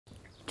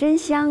真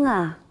香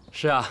啊！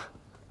是啊，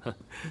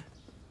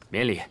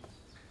免礼。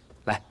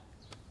来，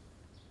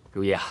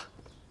如意啊，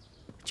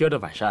今儿的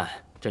晚膳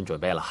朕准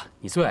备了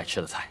你最爱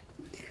吃的菜。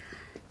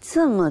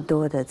这么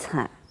多的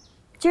菜，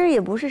今儿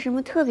也不是什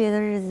么特别的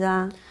日子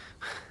啊。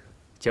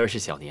今儿是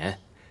小年，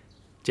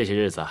这些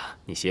日子啊，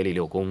你协理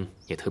六宫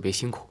也特别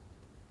辛苦，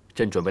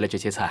朕准备了这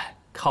些菜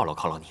犒劳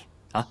犒劳你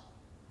啊。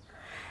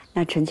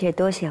那臣妾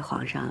多谢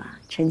皇上了，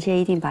臣妾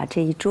一定把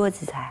这一桌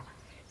子菜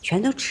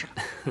全都吃了。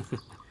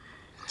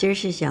今儿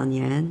是小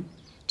年，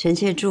臣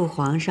妾祝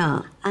皇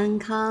上安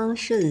康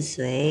顺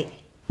遂，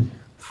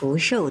福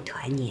寿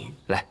团年。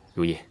来，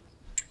如意，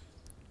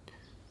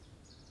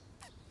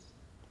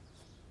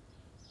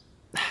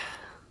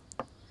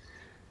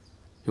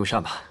用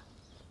膳吧。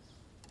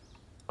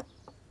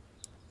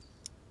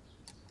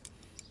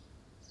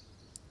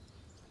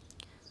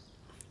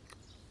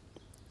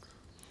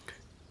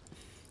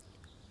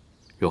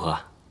如何？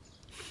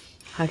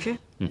好吃。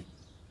嗯。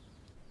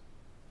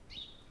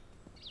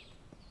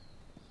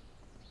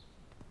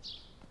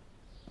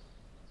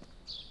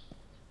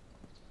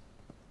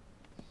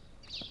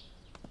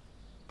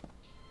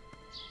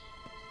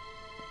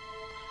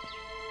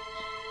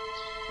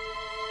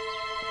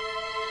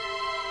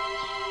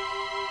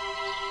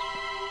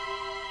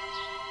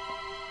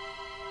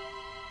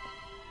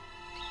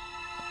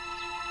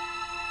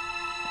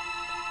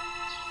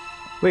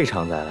魏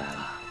常在来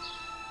了，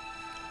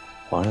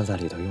皇上在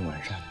里头用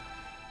晚膳呢。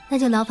那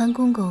就劳烦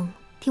公公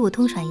替我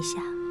通传一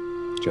下。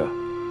这，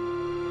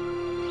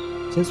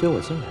先随我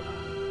进来吧。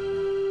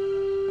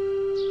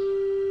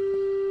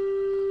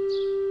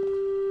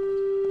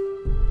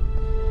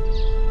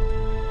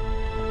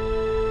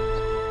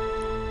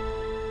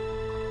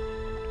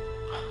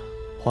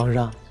皇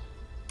上，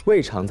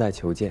魏常在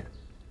求见。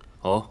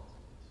哦，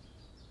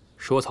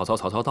说曹操，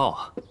曹操到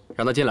啊，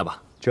让他进来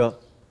吧。这。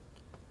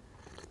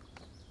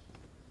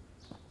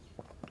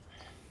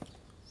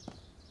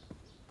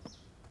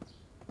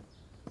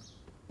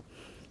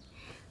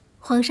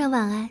皇上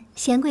晚安，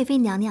贤贵妃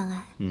娘娘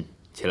安。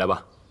起来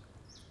吧。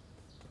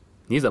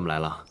你怎么来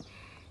了？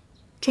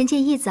臣妾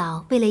一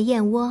早备了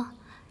燕窝，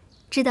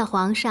知道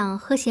皇上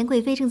和贤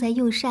贵妃正在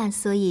用膳，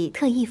所以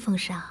特意奉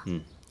上。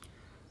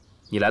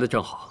你来的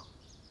正好，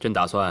朕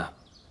打算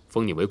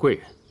封你为贵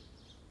人，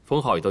封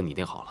号也都拟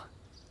定好了。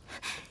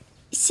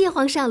谢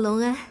皇上隆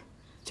恩。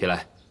起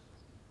来。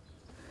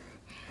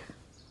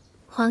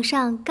皇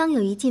上刚有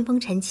一进封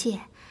臣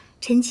妾，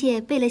臣妾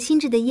备了新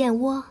制的燕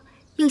窝。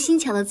用新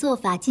巧的做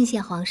法进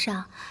献皇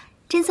上，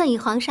真算与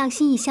皇上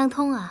心意相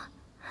通啊！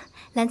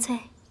兰翠，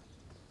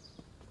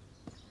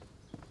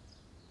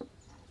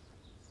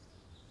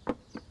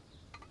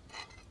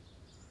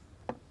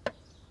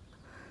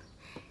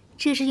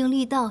这是用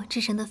绿豆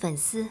制成的粉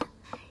丝，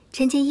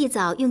臣妾一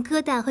早用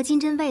鸽蛋和金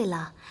针喂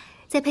了，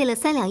再配了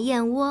3两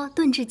燕窝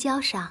炖制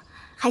浇上，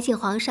还请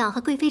皇上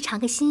和贵妃尝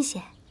个新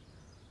鲜。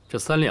这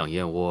3两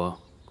燕窝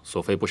所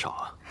费不少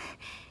啊！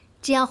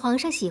只要皇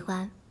上喜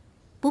欢。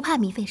不怕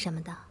米费什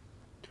么的，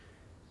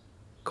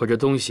可这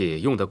东西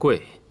用得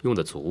贵，用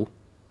得足，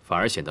反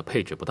而显得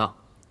配置不当。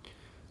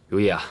如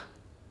意啊，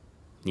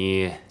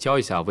你教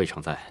一下魏常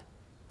在，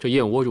这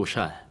燕窝入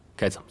膳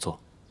该怎么做？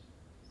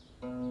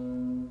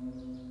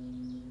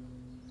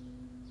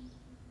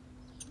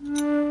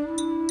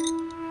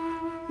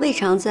魏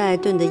常在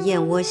炖的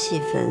燕窝细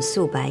粉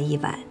素白一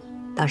碗，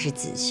倒是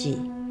仔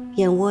细，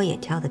燕窝也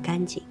挑得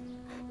干净。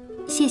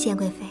谢贤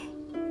贵妃。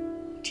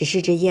只是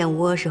这燕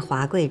窝是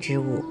华贵之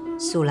物，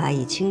素来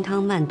以清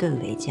汤慢炖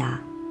为佳，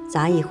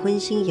杂以荤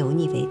腥油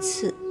腻为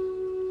次。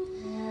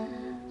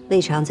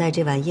魏常在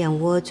这碗燕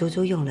窝足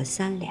足用了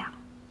3两，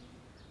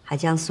还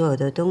将所有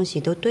的东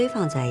西都堆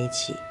放在一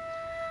起，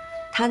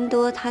贪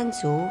多贪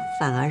足，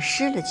反而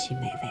失了其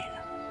美味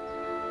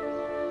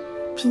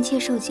了。嫔妾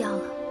受教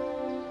了，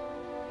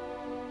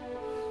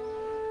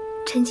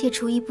臣妾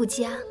厨艺不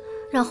佳，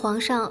让皇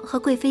上和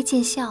贵妃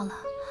见笑了。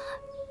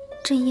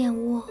这燕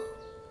窝，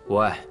无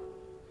碍。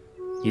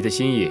你的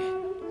心意，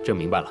朕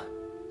明白了，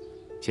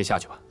先下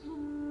去吧。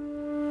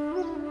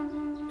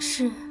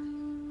是。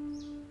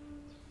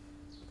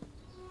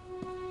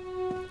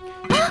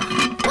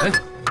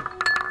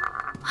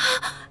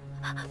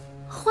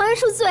皇上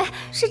恕罪，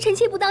是臣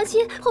妾不当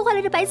心，破坏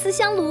了这白瓷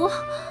香炉。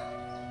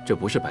这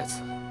不是白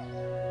瓷，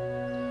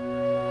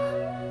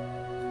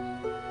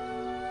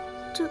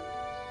这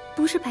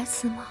不是白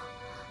瓷吗？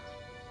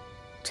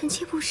臣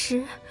妾不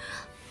识。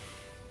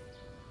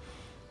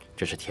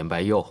这是甜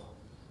白釉。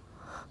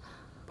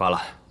罢了，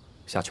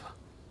下去吧。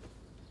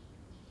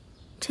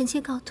臣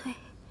妾告退。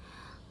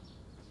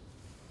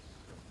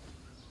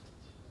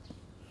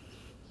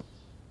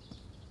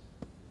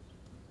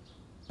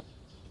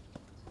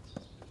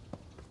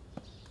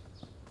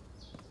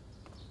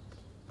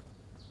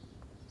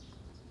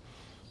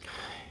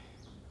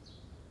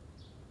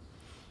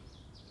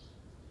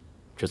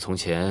这从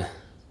前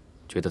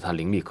觉得他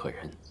伶俐可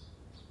人，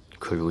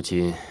可如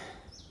今，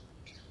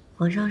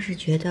皇上是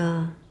觉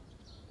得……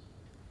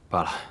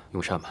罢了，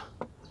用膳吧。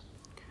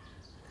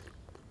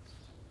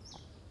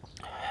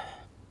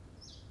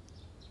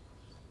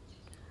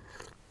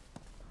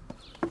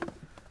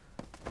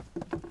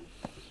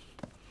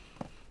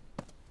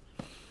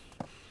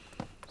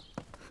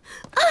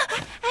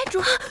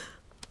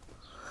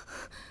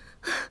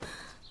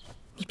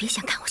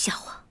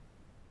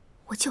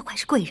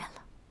贵人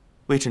了。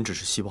微臣只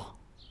是希望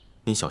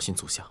您小心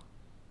足下。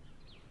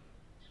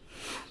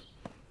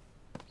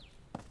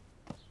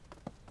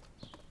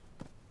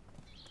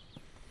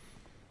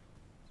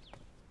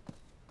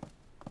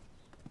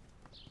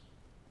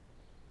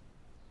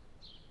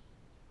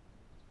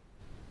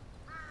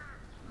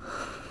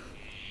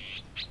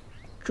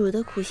主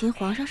的苦心，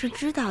皇上是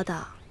知道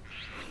的。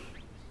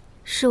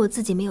是我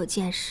自己没有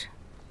见识，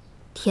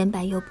甜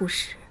白又不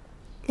实，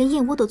连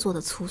燕窝都做得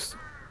粗俗，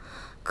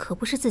可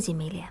不是自己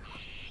没脸吗？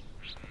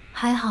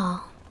还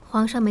好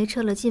皇上没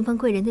撤了晋封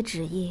贵人的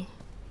旨意，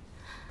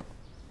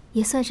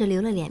也算是留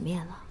了脸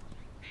面了。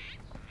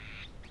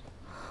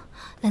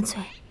兰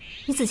翠，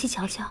你仔细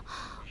瞧瞧，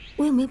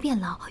我有没有变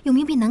老，有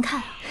没有变难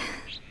看啊？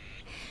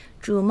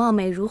主貌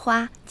美如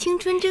花，青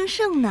春正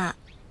盛呢。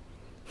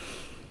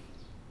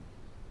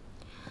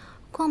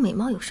光美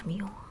貌有什么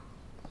用啊？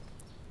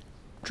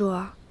主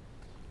儿，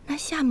那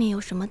下面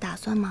有什么打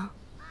算吗？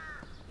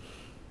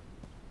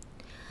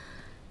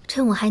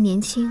趁我还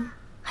年轻，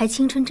还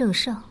青春正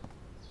盛，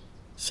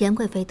贤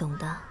贵妃懂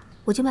的，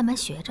我就慢慢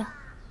学着。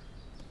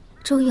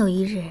终有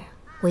一日，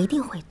我一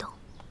定会懂，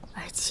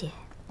而且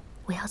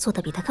我要做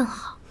得比她更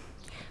好。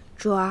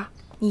主儿，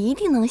你一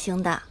定能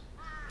行的。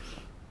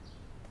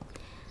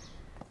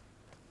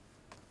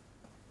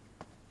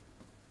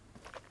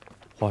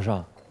皇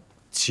上，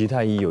齐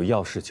太医有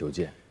要事求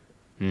见。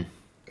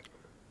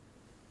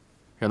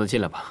让他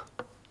进来吧。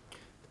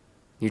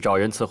你找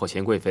人伺候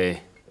贤贵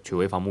妃去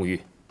潍坊沐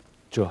浴。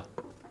这。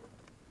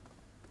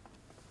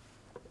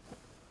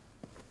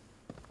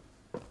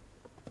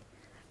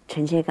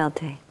臣妾告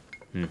退。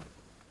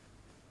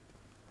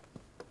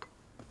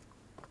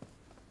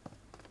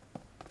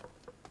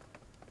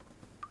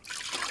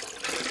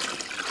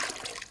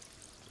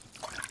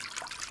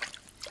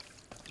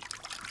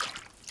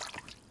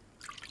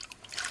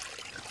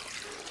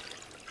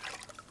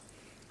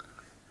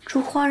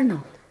珠花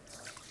呢？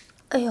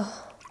哎呦，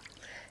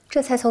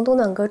这才从东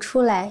暖阁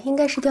出来，应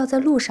该是掉在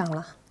路上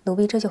了。奴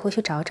婢这就回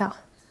去找找。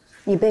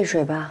你备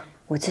水吧，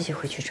我自己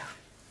回去找。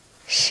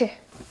是。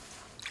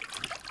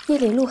夜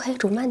里路黑，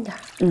煮慢点。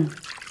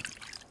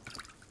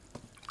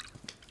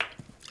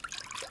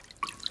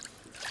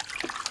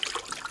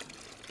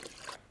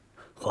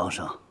皇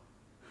上，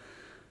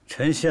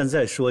臣现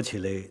在说起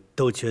来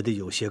都觉得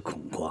有些恐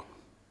慌。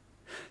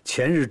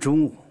前日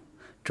中午，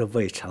这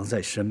魏常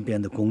在身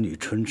边的宫女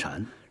春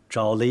蝉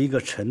找了一个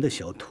臣的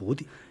小徒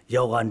弟，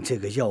要按这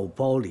个药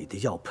包里的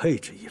药配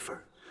置一份。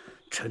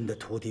臣的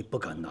徒弟不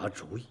敢拿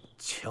主意，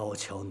悄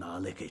悄拿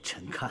来给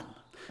臣看了。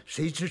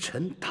谁知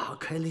臣打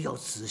开了药，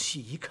仔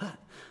细一看，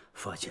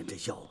发现这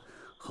药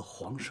和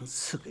皇上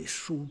赐给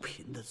淑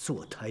嫔的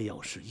坐胎药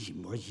是一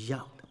模一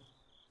样的。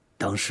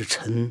当时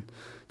臣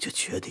就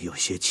觉得有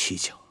些蹊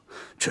跷，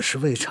这是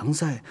魏常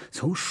在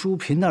从淑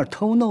嫔那儿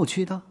偷弄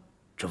去的。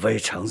这魏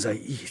常在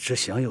一直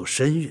享有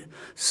身孕，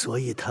所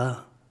以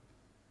他……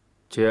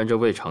既然这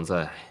魏常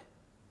在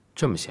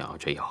这么想要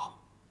这药，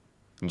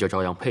你就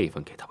照样配一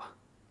份给他吧。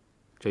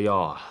这药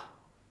啊，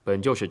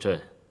本就是朕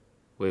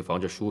为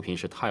防着淑嫔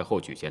是太后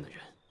举荐的人，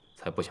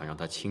才不想让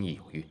她轻易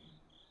有孕。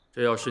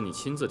这药是你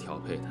亲自调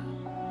配的，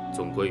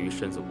总归于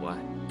身子无碍。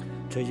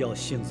这药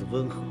性子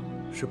温和，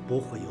是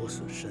不会有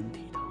损身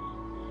体的。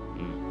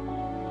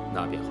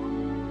那便好。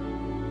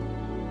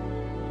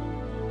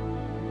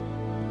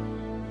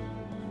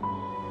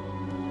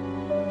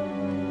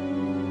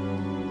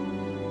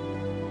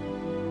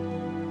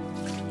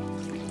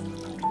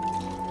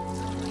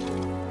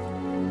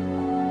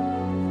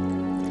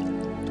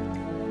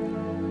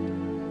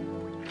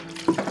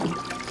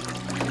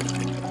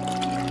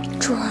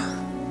主儿，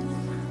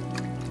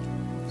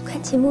快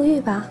起沐浴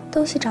吧。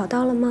东西找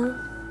到了吗？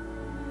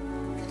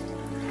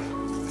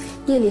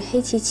夜里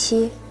黑漆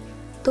漆，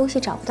东西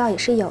找不到也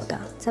是有的，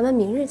咱们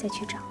明日再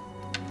去找。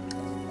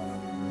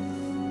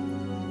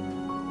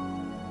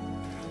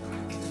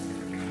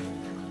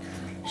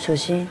舒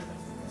心，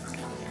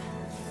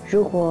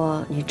如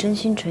果你真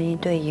心诚意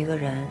对一个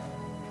人，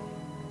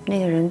那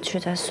个人却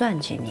在算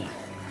计你，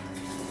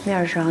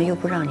面上又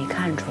不让你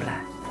看出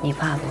来，你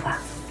怕不怕？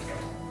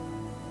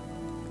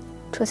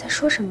主在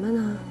说什么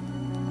呢？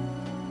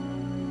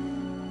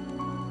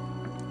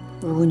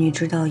如果你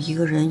知道一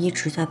个人一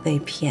直在被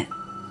骗，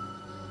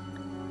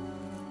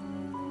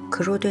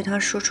可若对他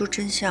说出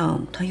真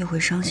相，他又会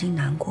伤心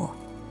难过，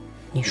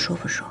你说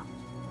不说？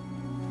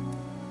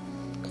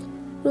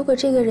如果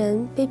这个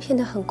人被骗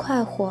得很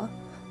快活，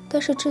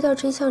但是知道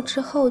真相之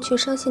后却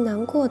伤心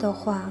难过的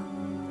话，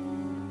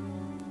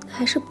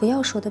还是不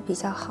要说的比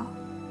较好，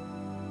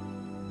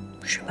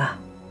是吧？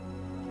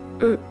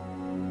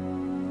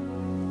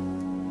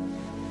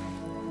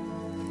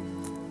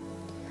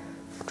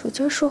主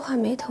今儿说话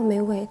没头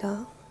没尾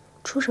的，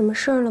出什么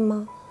事儿了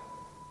吗？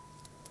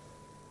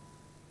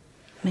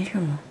没什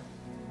么。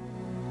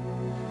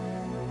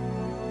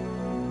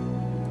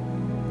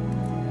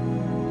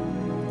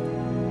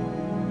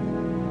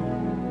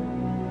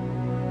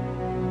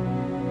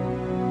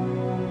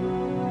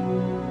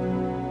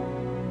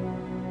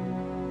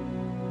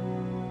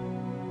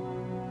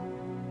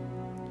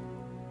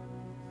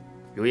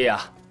如意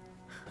啊，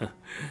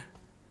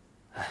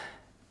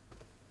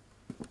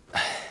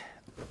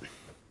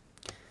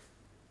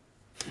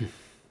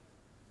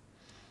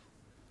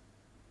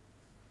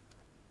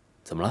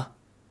怎么了？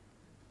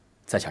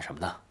在想什么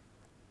呢？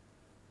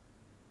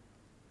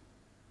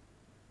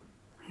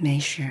没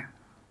事。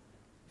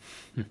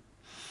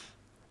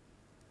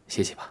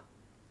歇息吧。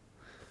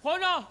皇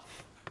上，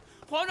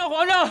皇上，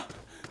皇上，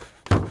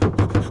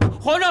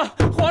皇上，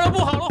皇上不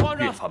好了！皇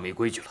上，越发没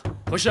规矩了。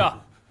何事啊？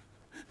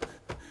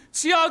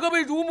齐阿哥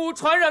被乳母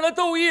传染了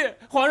痘疫，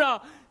皇上，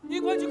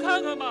您快去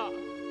看看吧。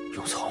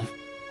永从，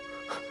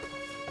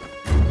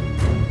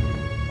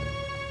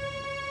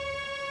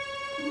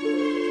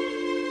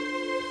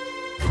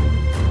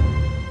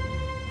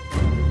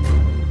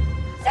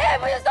谁也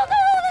不许送走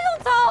我的永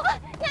从！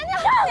娘娘，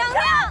娘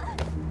娘！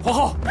皇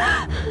后，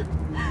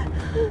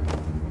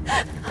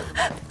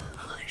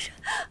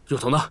永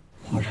从呢？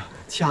皇上，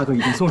齐阿哥已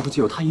经送出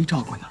去，有太医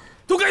照顾呢。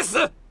都该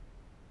死！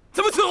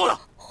怎么伺候的？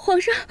皇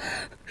上，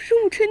乳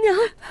母纯娘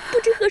不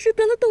知何时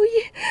得了痘疫，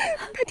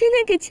她天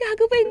天给齐阿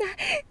哥喂奶，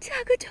齐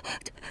阿哥就染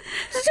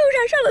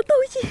上了痘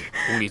疫。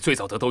宫里最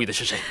早得痘疫的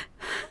是谁？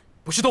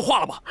不是都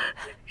化了吗？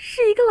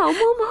是一个老嬷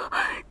嬷，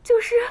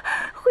就是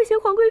惠贤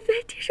皇贵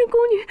妃替身宫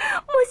女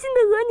莫欣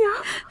的额娘。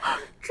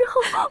之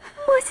后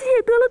莫欣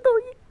也得了痘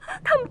疫，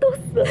他们都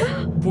死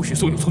了。不许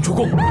送永从出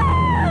宫。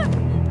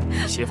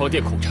协芳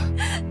殿空着，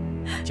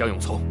将永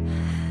从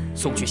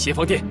送去协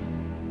芳殿，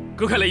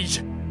隔开来医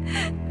治。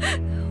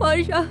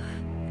皇上，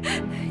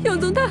永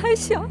从他还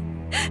小，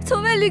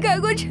从未离开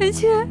过臣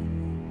妾，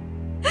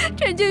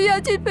臣妾要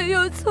去陪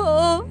永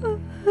从。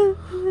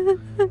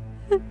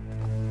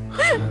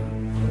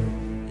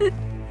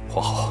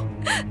皇后，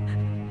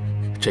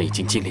朕已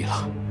经尽力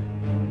了，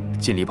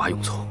尽力把永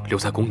从留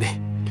在宫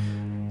内，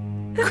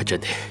可朕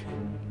得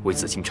为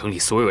紫禁城里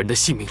所有人的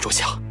性命着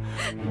想。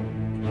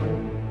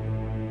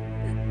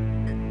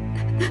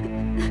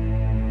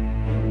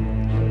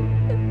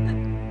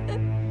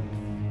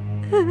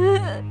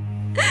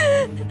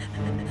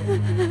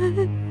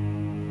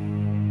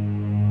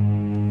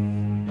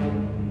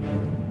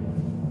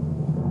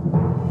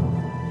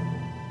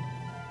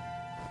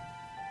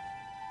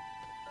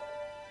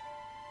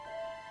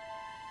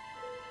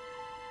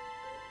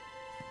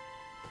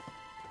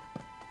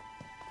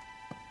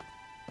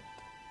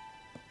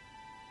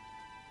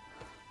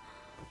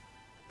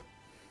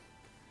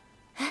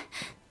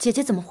姐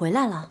姐怎么回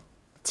来了？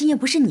今夜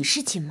不是你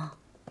侍寝吗？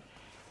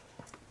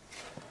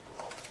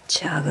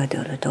齐阿哥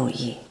得了痘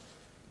疫，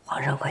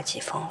皇上快急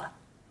疯了。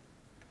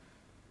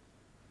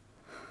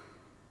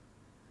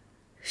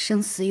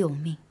生死有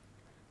命。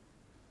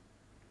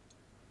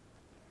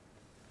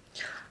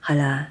海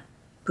兰，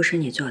不是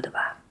你做的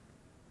吧？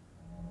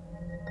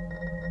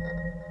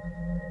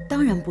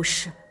当然不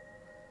是。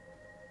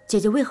姐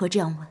姐为何这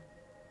样问？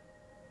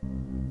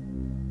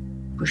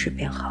不是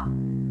便好。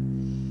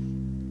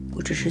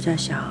我只是在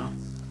想，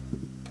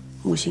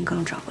木星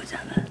刚找过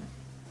咱们，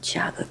齐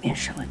阿哥便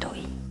生了痘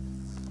疫。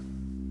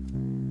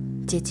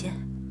姐姐，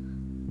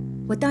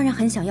我当然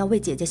很想要为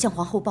姐姐向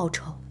皇后报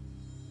仇，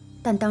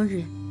但当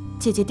日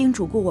姐姐叮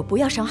嘱过我不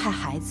要伤害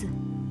孩子，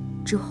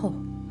之后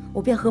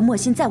我便和莫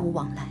欣再无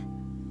往来。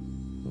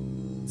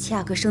齐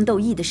阿哥生痘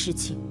疫的事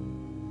情，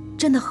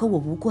真的和我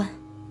无关。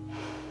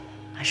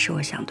还是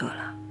我想多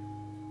了。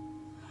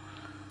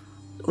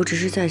我只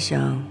是在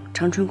想，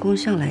长春宫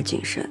向来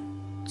谨慎，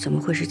怎么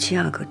会是齐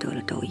阿哥得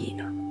了痘疫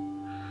呢？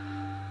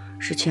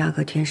是齐阿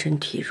哥天生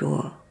体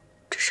弱，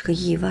这是个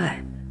意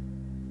外，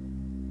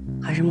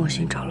还是莫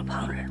欣找了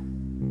旁人？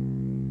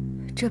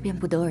这便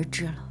不得而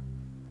知了。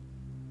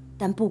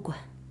但不管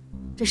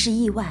这是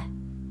意外，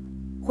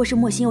或是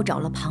莫欣又找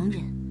了旁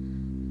人，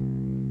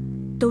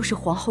都是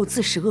皇后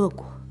自食恶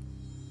果。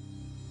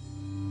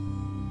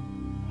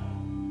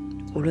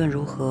无论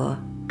如何，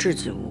稚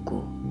子无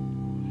辜。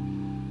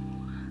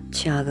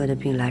齐阿哥的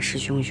病来势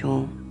汹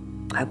汹，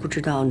还不知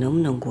道能不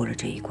能过了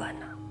这一关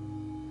呢。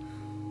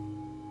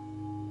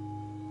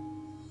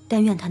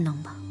但愿他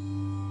能吧。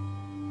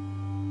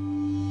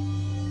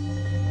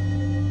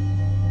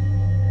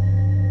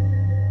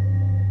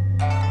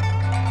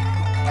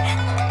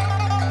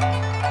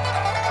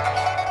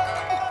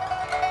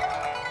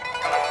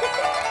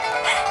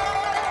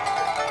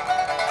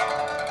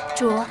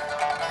主，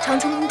长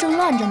春宫正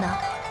乱着呢，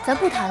咱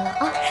不谈了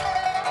啊。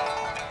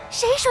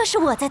谁说是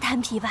我在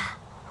弹琵琶？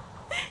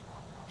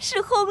是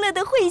轰了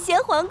的惠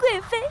贤皇贵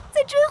妃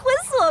在追魂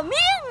索命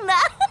呢。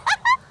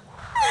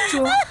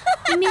主，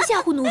您别吓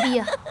唬奴婢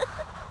啊！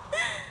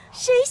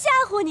谁吓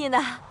唬你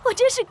呢？我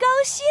真是高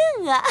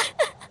兴啊！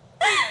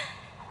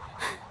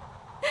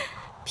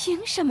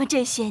凭什么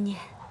这些年，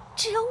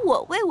只有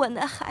我为我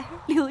那孩儿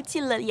流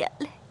尽了眼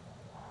泪？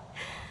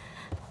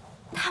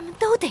他们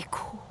都得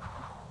哭，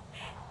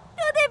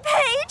都得陪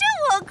着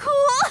我哭。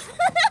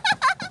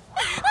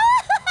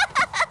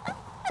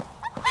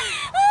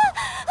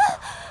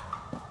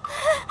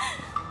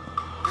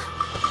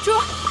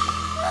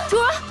主，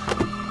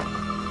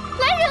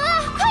来人啊！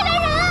快来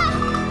人啊！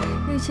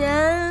有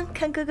权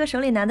看哥哥手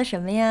里拿的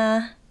什么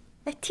呀？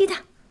来踢他，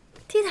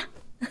踢他！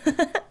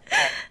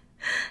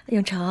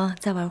永成，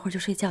再玩会儿就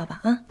睡觉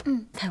吧啊！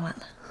太晚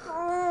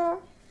了。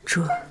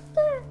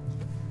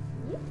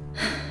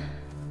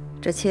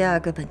这7阿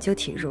哥本就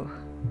体弱，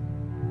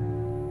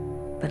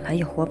本来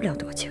也活不了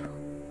多久，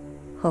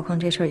何况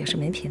这事儿也是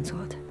梅嫔做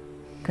的，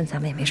跟咱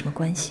们也没什么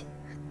关系。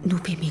奴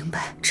婢明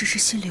白，只是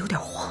心里有点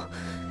慌。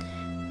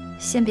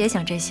先别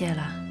想这些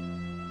了。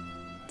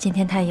今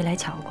天太医来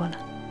瞧过了，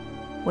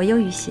我又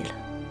遇喜了。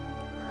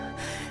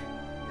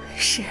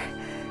是。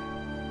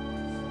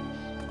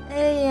哎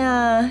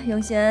呀，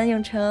永贤、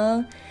永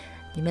成，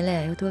你们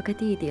俩又多个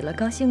弟弟了，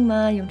高兴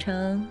吗？永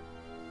成，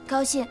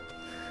高兴。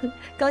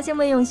高兴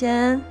吗？永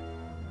贤。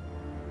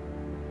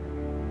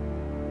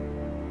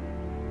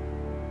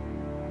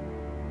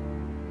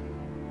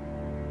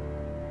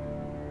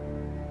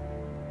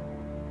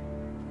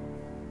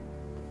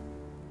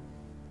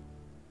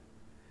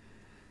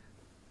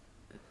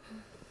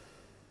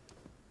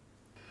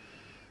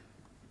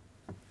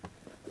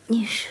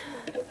你是？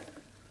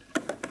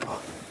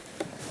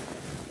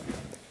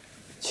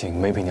请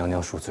梅嫔娘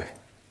娘恕罪。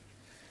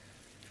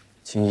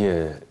今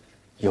夜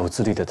有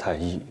资历的太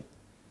医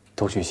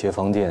都去协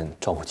芳殿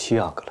照顾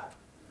7阿哥了，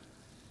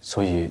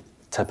所以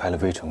才派了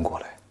微臣过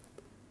来。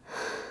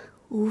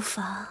无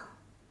妨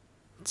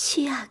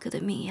，7阿哥的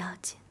命要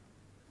紧。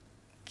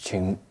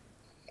请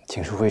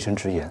恕微臣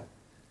直言，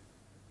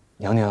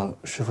娘娘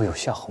是否有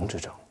下红之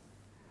症？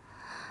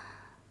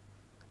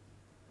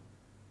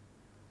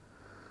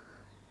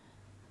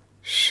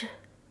是。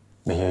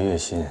每夜月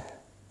信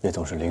也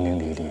总是淋淋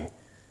漓漓，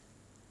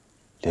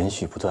连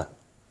续不断，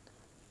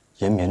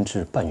延绵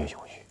至半月有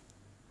余。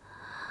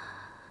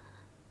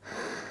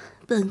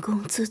本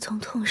宫自从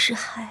痛失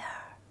孩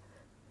儿，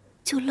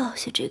就落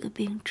下这个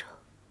病症。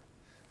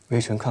微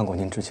臣看过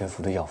您之前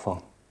服的药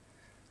方，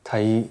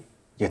太医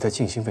也在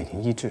尽心为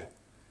您医治，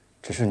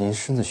只是您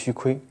身子虚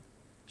亏，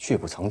血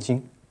不藏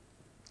精，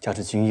加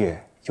之今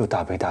夜又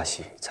大悲大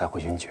喜，才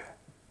会晕厥。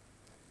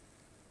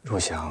若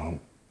想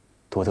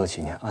多得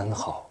几年安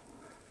好，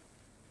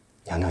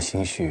娘娘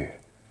心绪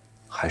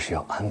还是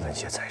要安稳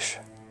些才是。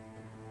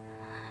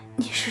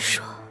你是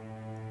说，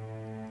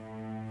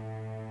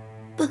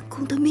本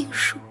宫的命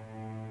数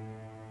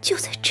就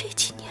在这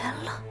几年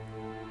了？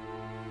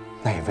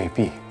那也未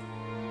必。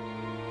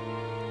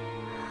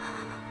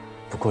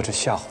不过这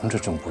下红之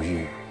症不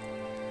愈，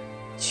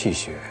气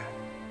血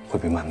会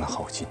被慢慢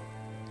耗尽，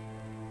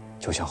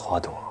就像花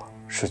朵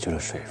失去了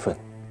水分，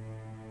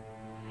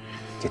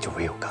也就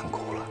唯有干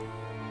枯了。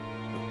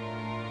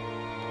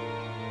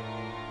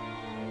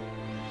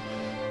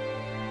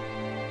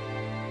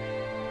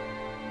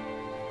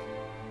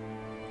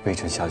微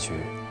臣下去，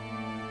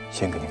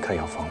先给您开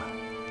药方了。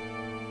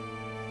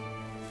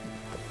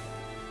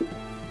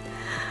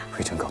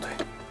微臣告退。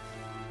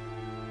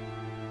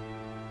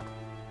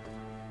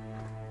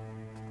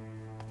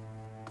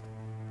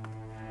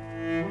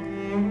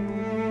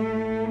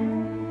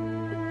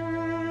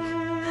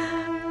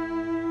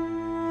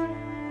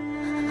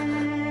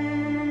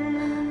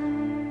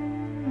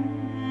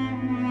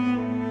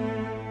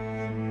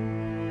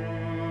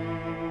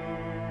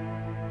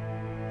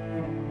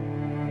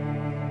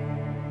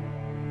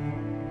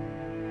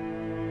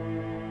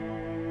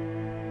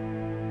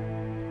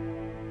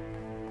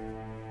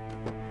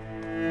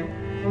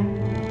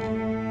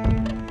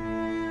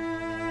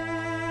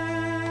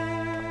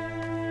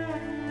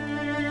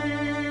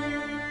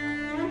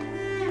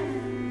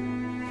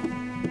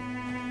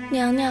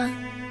娘娘，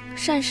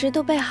膳食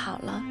都备好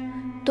了，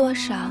多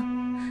少，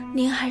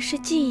您还是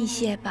记一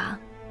些吧。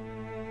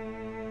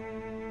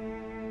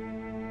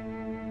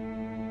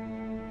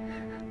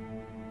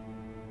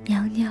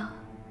娘娘，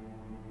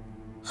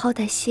好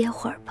歹歇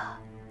会儿吧。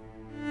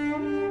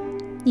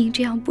您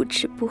这样不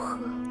吃不喝，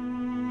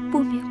不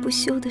眠不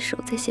休地守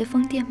在协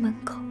芳殿门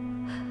口，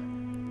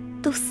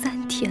都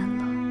3天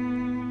了，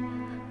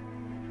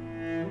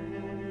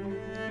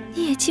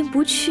你也进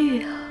不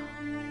去啊。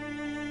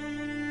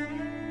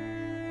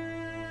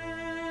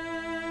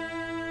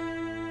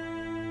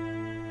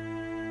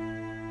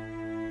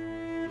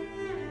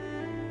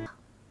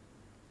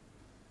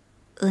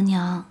额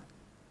娘，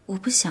我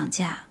不想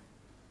嫁，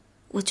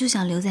我就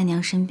想留在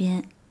娘身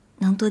边，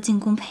能多进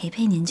宫陪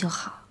陪您就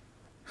好。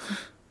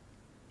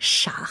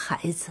傻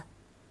孩子，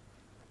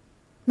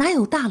哪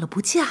有大了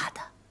不嫁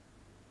的？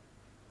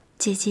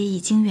姐姐已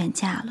经远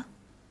嫁了，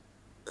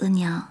额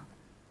娘，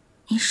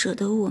你舍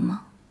得我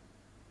吗？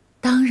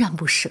当然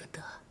不舍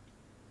得。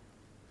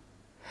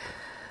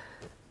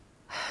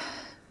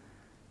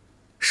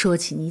说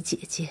起你姐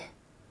姐，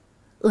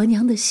额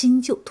娘的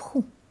心就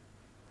痛。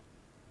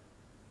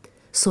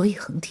所以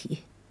恒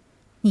提，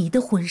你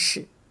的婚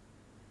事，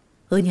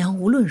额娘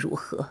无论如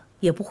何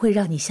也不会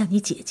让你像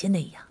你姐姐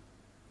那样，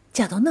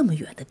嫁到那么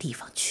远的地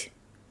方去。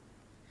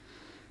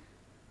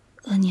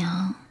额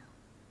娘，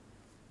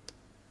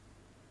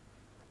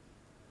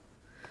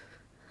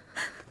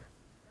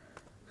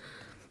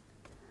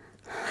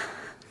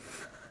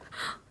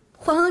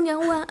皇额娘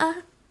万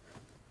安。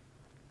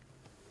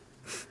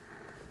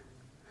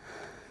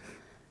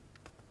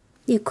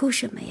你哭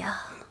什么呀？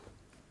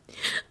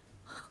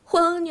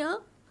皇额娘，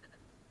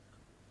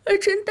儿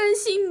臣担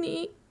心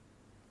您。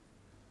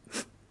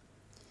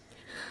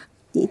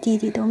你弟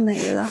弟都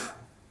没了，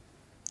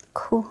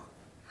哭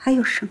还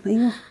有什么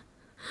用？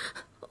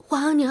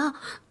皇额娘，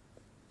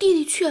弟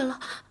弟去了，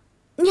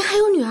您还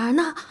有女儿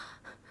呢。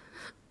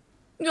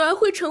女儿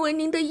会成为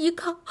您的依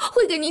靠，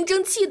会给您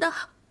争气的。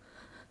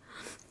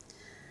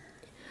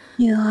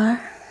女儿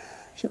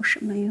有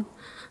什么用？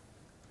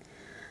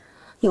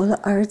有了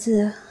儿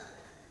子，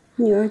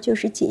女儿就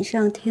是锦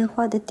上添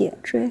花的点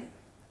缀；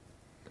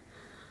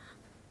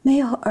没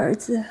有儿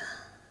子，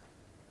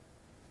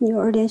女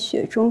儿连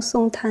雪中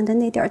送炭的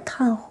那点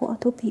炭火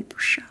都比不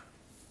上。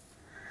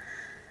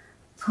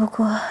不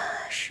过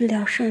是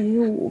聊胜于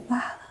无罢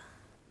了。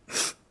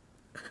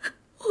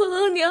皇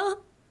额娘，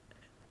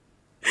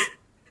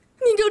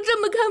你就这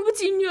么看不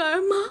起女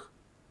儿吗？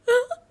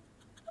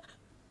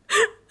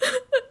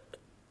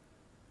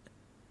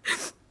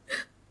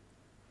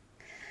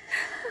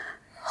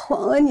皇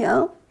额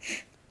娘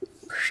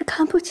不是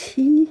看不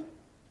起你，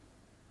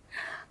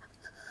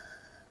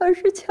而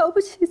是瞧不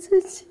起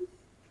自己。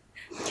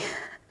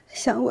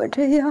像我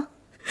这样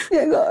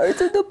连个儿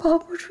子都保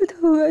不住的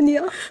额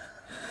娘，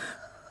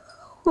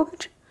活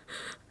着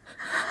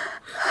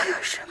还有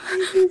什么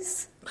意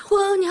思？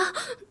皇额娘，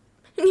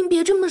您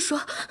别这么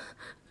说。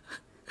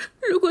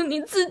如果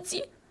您自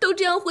己都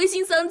这样灰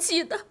心丧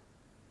气的，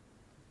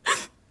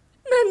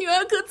那女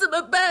儿可怎么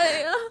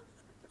办呀？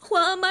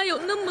皇阿妈有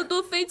那么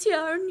多妃妾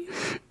儿女，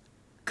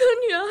可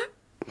女儿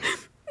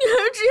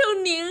只有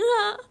您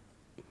啊！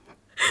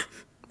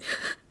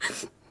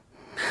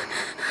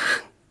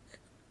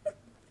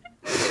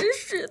真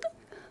是的，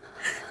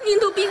您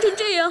都病成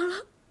这样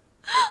了，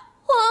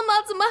皇阿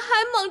妈怎么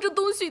还忙着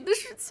东巡的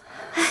事情？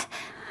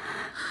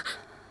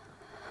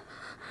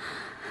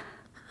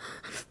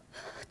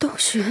东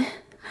巡？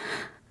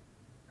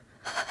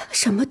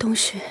什么东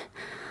巡？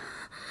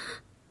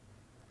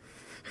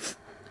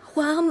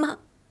皇阿妈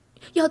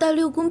要带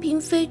6宫嫔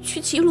妃去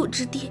齐鲁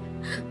之地，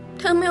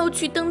他们要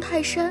去登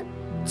泰山、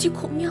祭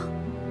孔庙。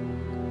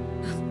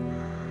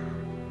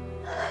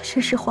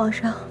这是皇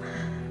上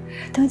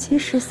登基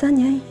13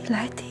年以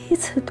来第一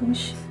次东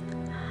巡。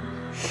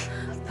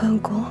本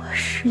宫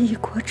是一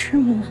国之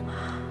母，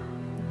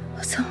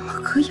怎么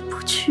可以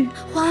不去？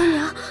皇额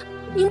娘，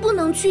您不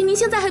能去，您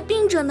现在还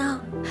病着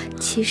呢。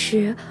其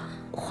实，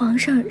皇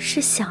上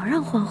是想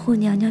让皇后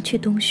娘娘去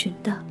东巡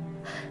的，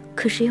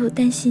可是又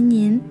担心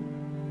您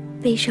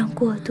悲伤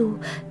过度，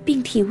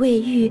病体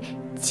未愈，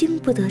经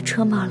不得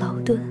车马劳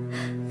顿，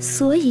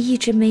所以一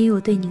直没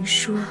有对您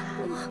说。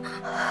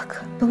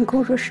可本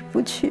宫若是不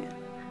去，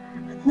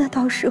那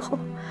到时候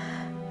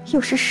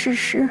又是事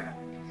实，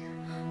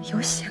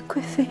有显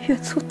贵妃越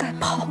俎代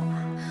庖。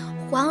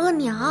皇额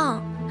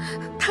娘，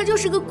她就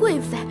是个贵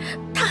妃，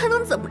她还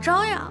能怎么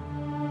着呀？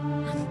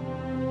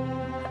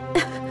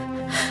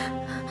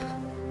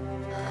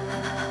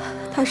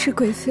她是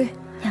贵妃，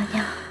娘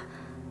娘。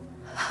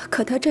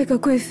可她这个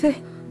贵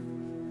妃，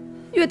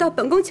遇到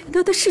本宫前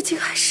头的事情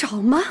还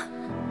少吗？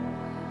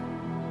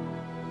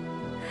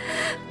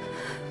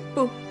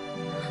不，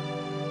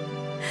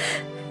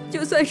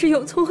就算是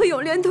永聪和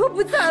永莲都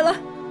不在了，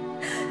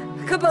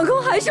可本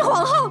宫还是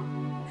皇后，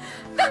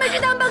他们是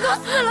当本宫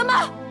死了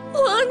吗？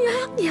皇额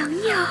娘，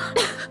娘娘，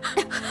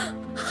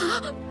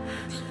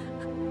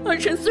儿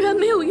臣虽然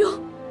没有用，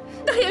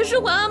但也是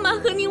皇阿玛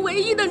和您唯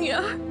一的女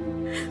儿。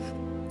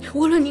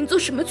无论您做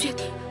什么决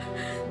定，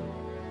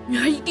女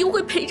儿一定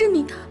会陪着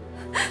你的。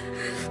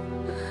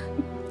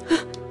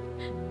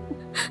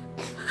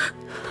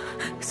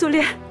苏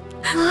烈，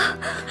啊，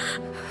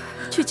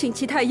去请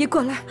齐太医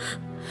过来，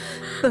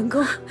本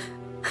宫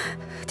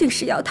定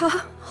是要他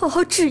好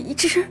好治一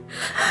治。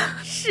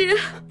是。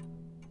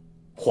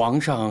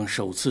皇上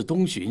首次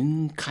东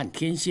巡看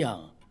天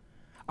象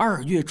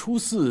，2月初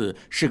4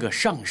是个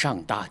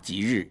上大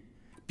吉日，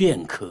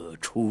便可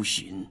出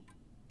巡。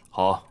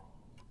好，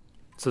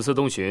此次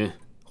东巡，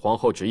皇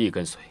后执意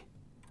跟随，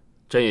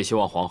朕也希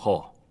望皇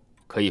后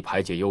可以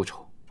排解忧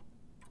愁。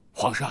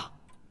皇上，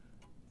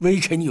微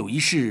臣有一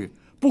事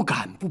不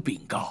敢不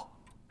禀告。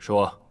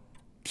说。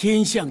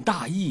天象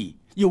大异，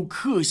有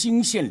克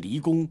星现离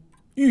宫，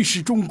预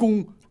示中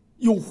宫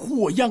有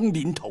祸殃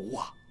临头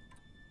啊！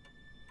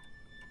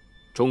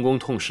中宫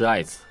痛失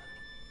爱子，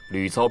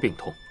屡遭病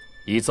痛，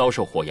已遭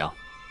受祸殃，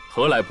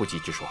何来不吉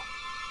之说？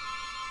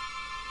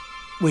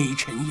微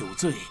臣有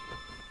罪。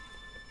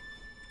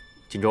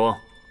锦中，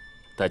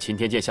带钦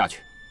天监下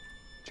去。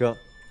这。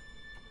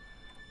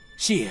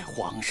谢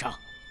皇上。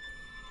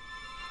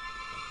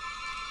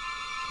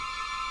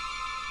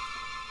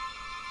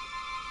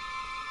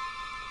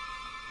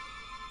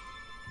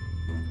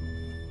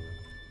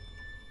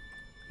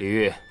李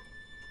煜，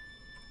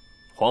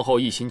皇后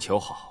一心求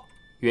好，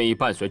愿意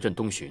伴随朕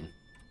东巡，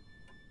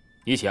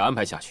你且安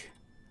排下去，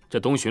这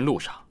东巡路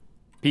上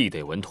必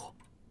得稳妥。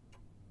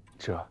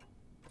这。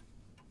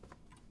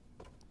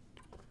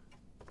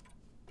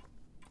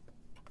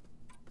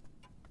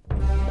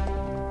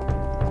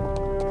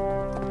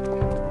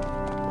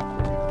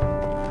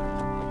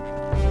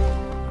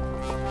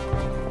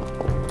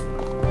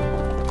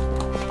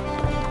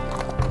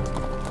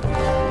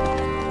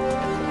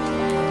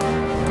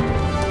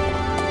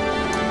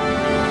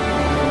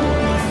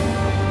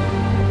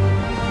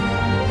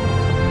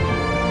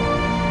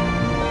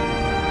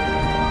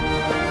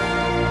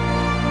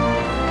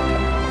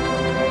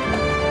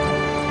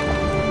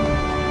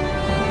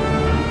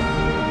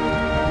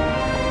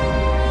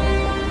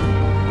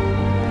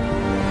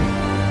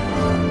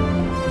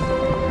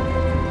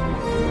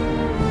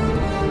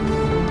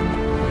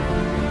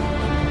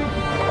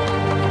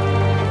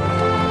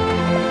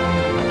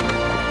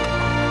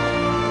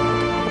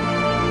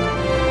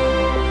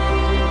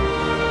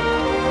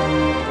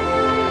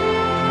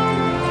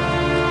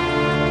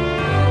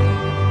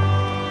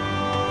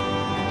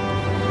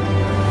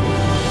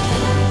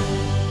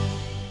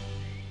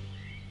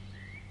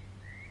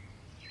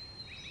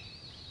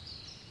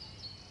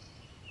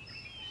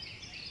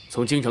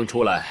从京城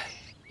出来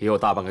也有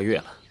大半个月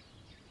了，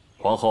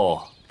皇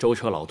后舟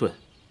车劳顿，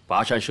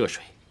跋山涉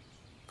水，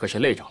可是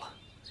累着了。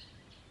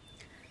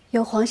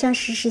有皇上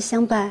时时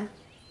相伴，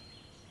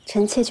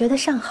臣妾觉得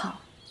尚好。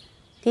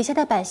底下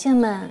的百姓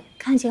们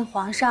看见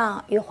皇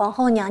上与皇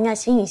后娘娘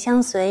形影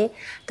相随，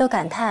都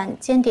感叹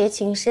间谍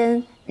情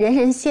深，人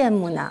人羡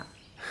慕呢。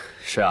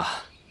是啊，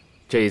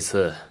这一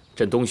次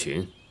朕东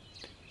巡，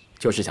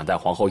就是想带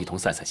皇后一同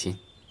散散心。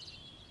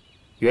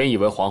原以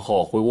为皇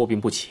后会卧病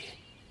不起，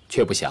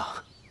却不想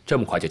这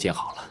么快就见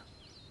好了。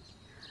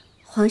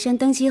皇上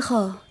登基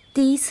后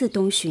第一次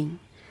东巡，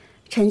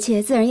臣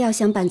妾自然要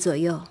相伴左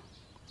右。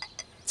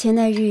前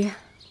那日，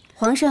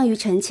皇上与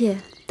臣妾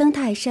登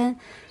泰山，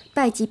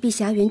拜祭碧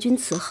霞元君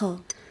祠后，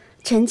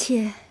臣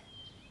妾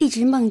一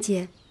直梦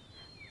见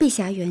碧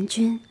霞元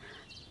君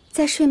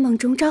在睡梦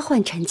中召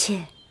唤臣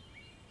妾。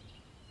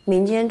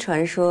民间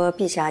传说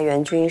碧霞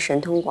元君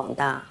神通广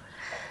大，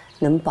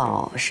能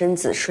保生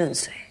子顺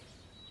遂。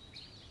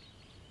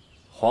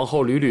皇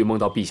后屡屡梦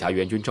到碧霞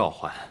元君召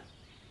唤，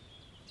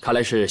看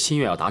来是心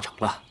愿要达成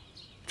了，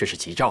这是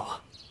吉兆啊。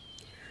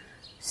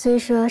虽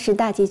说是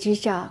大吉之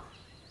兆，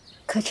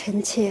可臣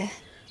妾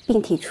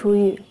病体初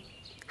愈，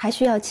还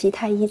需要齐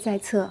太医在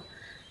侧，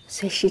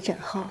随时诊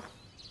候。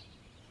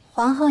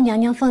皇后娘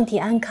娘凤体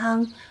安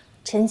康，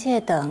臣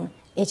妾等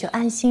也就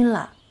安心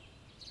了。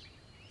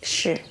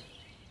是。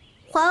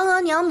皇额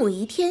娘母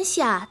仪天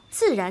下，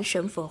自然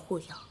神佛护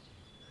佑。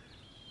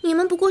你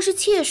们不过是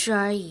妾室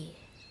而已，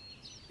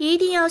一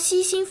定要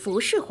悉心服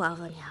侍皇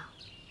额娘。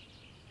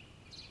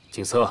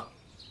景色，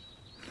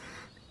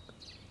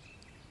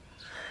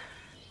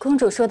公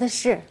主说的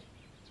是。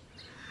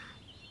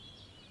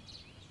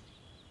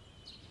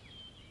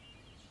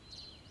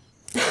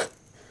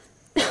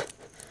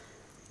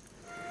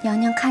娘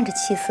娘看着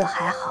气色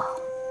还好，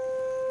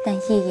但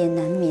夜夜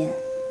难眠，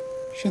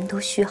人都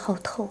虚耗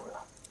透了。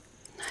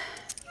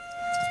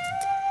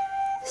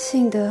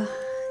幸得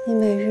你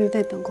每日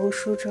为本宫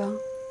梳妆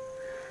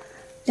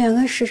，2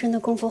个时辰的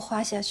功夫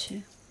花下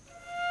去，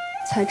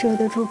才遮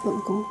得住本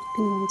宫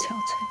冰容憔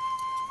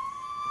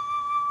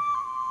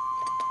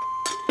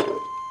悴。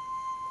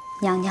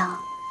娘娘，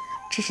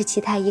这是齐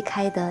太医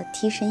开的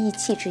提神益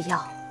气之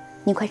药，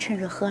您快趁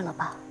热喝了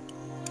吧。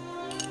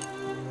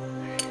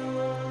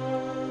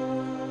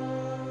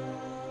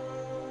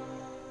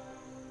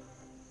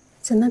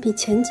怎么比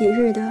前几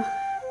日的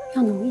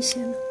要浓一些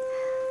呢？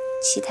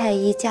齐太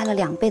医加了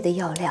2倍的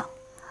药量，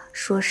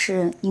说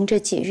是您这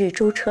几日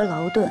舟车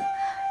劳顿，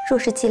若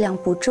是剂量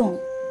不重，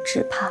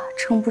只怕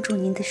撑不住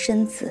您的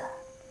身子。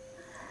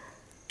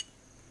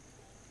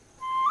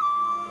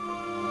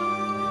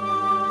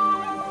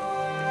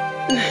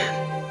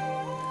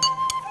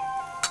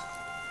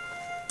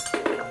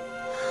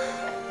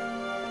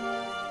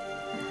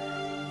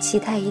齐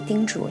太医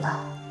叮嘱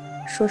了，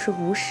说是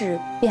无事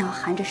便要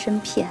含着参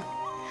片，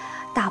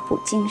大补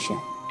精神。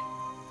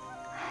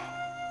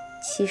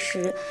其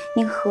实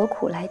您何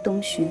苦来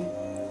东巡？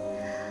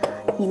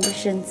您的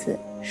身子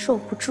受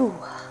不住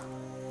啊！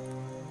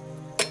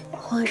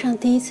皇上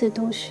第一次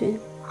东巡，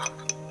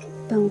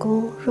本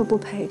宫若不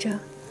陪着，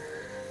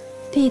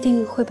必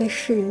定会被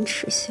世人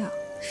耻笑，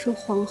说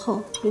皇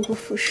后名不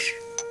副实，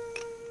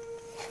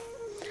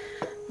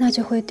那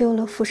就会丢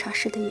了富察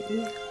氏的颜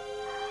面。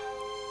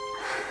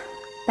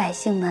百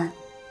姓们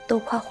都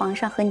夸皇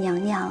上和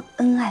娘娘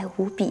恩爱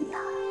无比呢。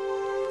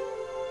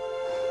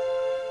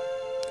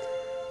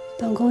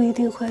本宫一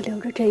定会留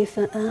着这一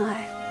份恩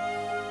爱，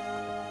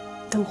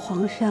等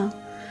皇上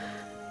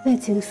为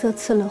景色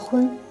赐了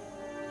婚，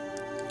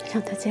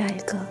让他嫁一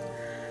个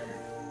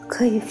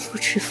可以扶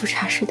持富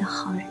察氏的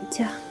好人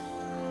家。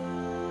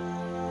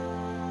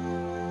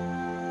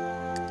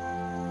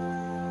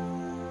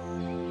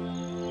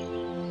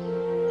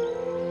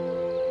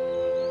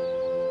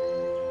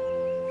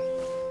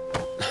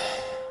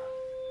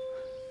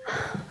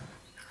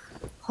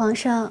皇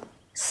上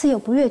似有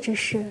不悦之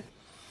事。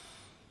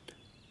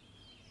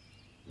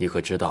你可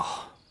知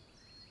道，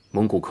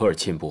蒙古科尔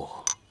沁部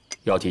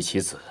要替其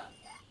子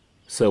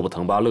色布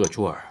腾巴勒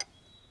珠尔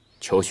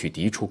求娶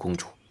嫡出公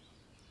主。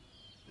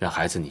那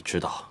孩子你知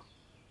道，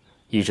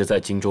一直在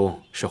京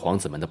中是皇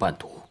子们的伴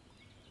读。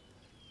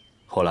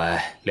后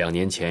来2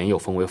年前又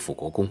封为辅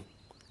国公，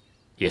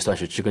也算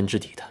是知根知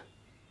底的。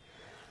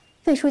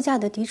魏出嫁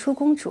的嫡出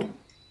公主，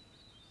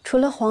除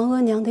了皇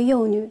额娘的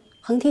幼女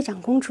恒体长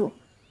公主，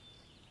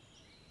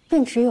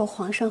便只有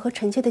皇上和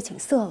臣妾的景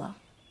色了。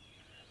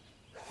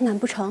难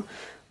不成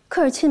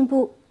科尔沁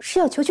部是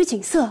要求娶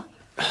景色？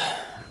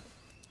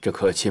这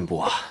科尔沁部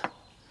啊，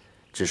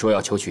只说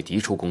要求娶嫡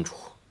出公主，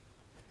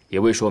也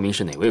未说明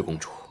是哪位公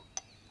主，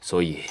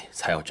所以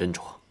才要斟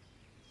酌。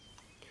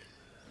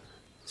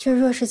这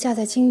若是嫁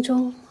在京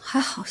中还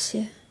好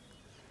些。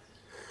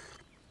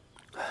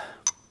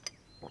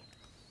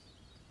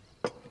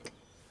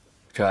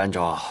这按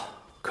照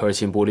科尔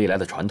沁部历来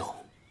的传统，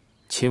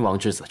亲王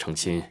之子成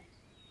亲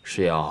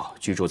是要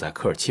居住在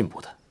科尔沁部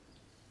的。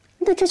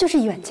那这就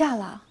是远嫁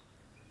了。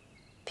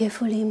别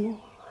父离母，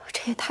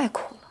这也太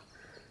苦了。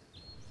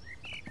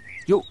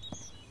哟，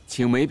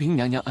请梅嫔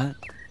娘娘安。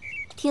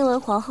听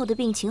闻皇后的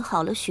病情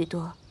好了许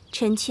多，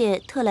臣妾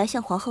特来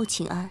向皇后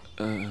请安。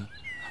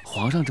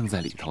皇上正在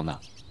里头呢，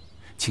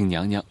请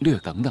娘娘略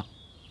等等。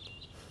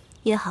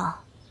也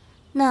好，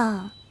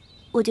那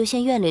我就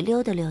先院里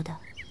溜达溜达。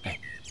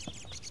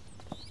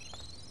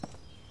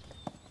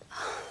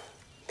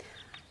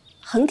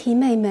恒提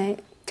妹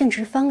妹正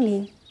值芳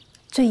龄，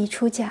最宜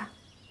出嫁。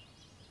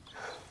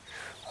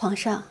皇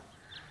上，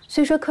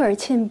虽说科尔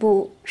沁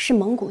部是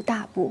蒙古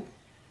大部，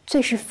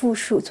最是富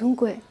庶尊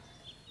贵，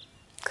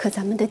可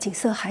咱们的景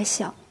色还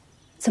小，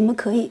怎么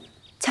可以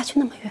嫁去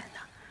那么远呢？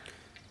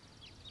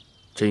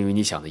真与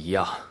你想的一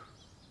样，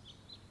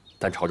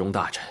但朝中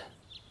大臣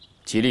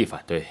极力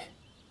反对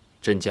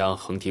朕将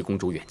恒提公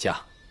主远嫁，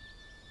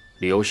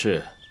理由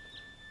是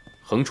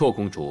恒绰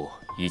公主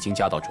已经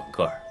嫁到准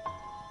噶尔，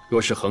若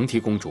是恒提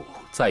公主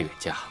再远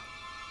嫁，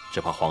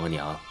只怕皇额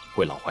娘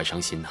会老怀伤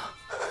心呐。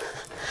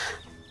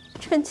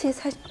臣妾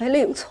才来了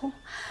有错，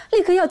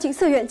立刻要景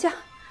色远嫁，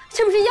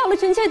这不是要了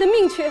臣妾的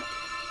命去？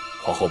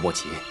皇后莫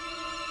急，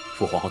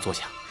扶皇后坐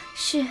下。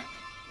是，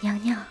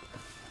娘娘。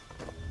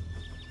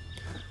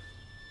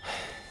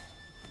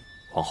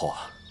皇后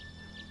啊，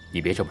你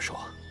别这么说，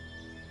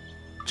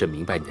朕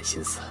明白你的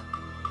心思，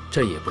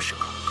朕也不舍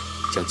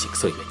将景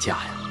色远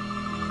嫁呀。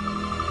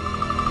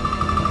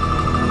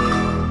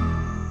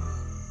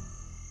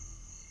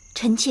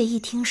臣妾一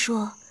听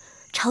说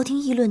朝廷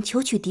议论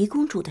求娶嫡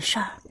公主的事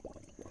儿，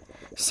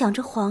想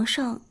着皇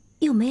上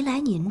又没来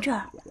您这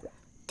儿，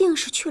定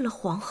是去了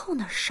皇后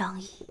那儿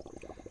商议。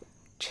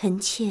臣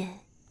妾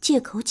借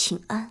口请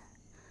安，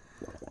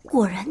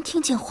果然听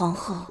见皇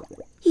后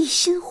一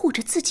心护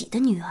着自己的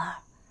女儿，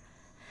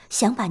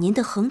想把您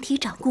的恒提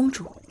长公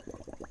主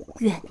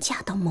远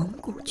嫁到蒙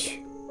古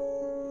去。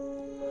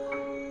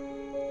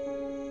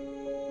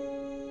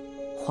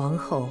皇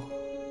后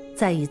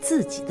在意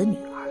自己的女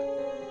儿，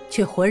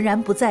却浑然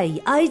不在意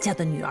哀家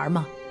的女儿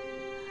吗？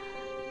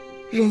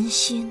人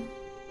心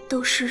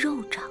都是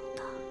肉长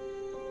的，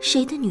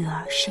谁的女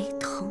儿谁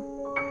疼。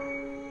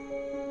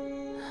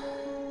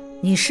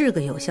你是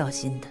个有孝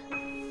心的，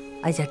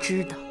哀家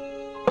知道。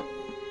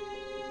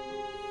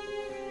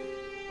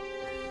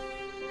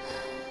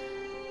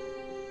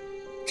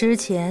之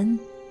前，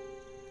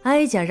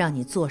哀家让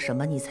你做什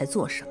么，你才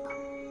做什么。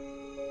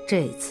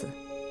这次，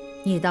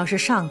你倒是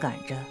上赶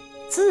着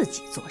自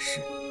己做事。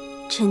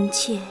臣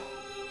妾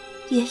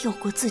也有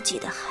过自己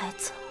的孩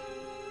子，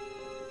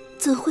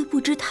怎会不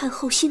知太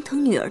后心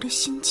疼女儿的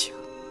心情？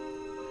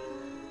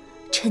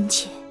臣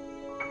妾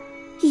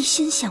一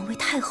心想为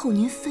太后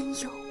您分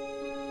忧。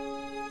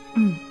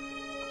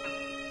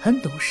很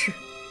懂事。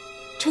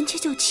臣妾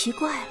就奇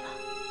怪了，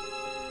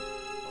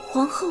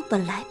皇后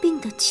本来病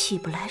得起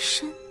不来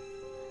身，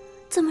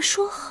怎么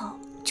说好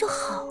就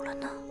好了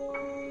呢？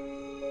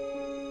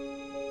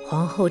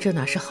皇后这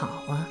哪是好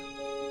啊？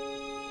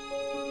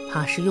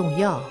怕是用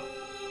药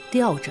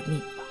吊着命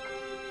吧？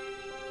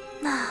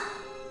那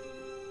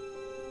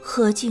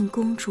和敬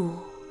公主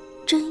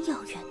真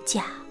要远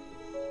嫁，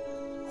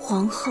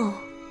皇后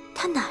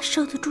她哪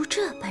受得住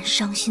这般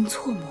伤心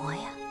错磨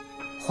呀？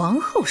皇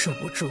后受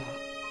不住，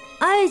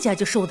哀家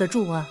就受得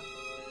住啊！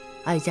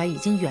哀家已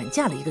经远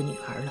嫁了一个女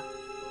儿了。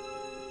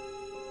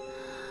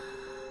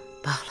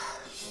罢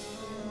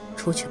了，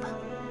出去吧。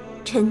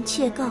臣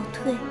妾告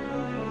退。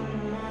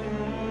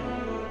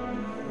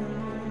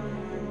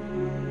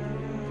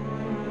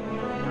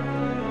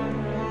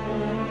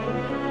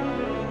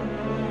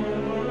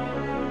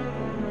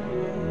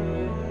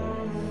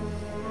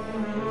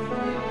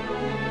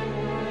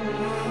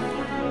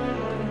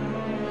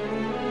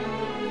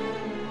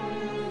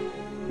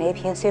梅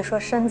嫔虽说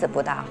身子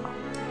不大好，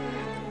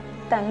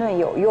但论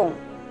有用，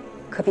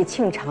可比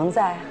庆常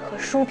在和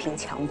淑嫔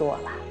强多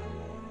了。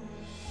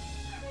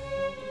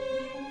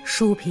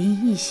淑嫔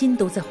一心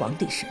都在皇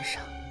帝身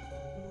上，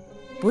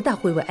不大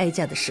会为哀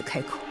家的事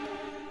开口。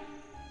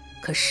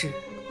可是，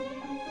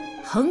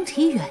恒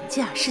提远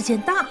嫁是件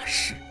大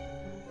事，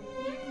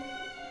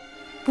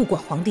不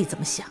管皇帝怎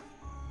么想，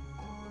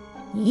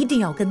你一定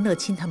要跟讷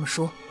亲他们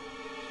说，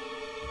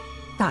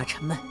大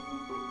臣们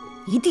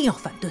一定要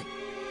反对。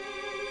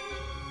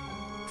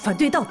反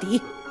对到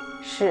底。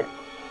是。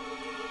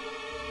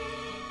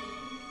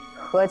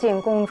和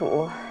敬公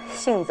主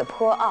性子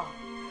颇傲，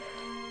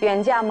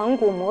远嫁蒙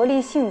古磨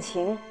砺性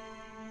情，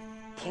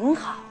挺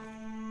好。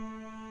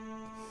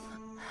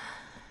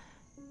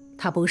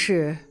她不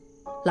是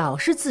老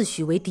是自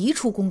诩为嫡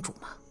出公主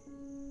吗？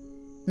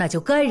那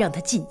就该让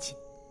她尽尽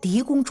嫡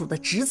公主的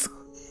职责。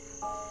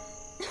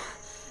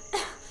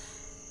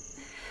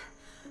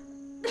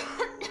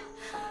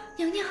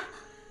娘娘，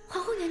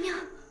皇后娘娘。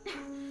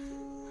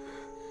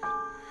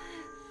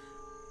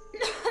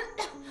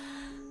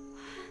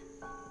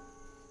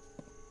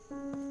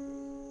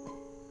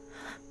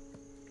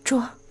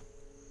说，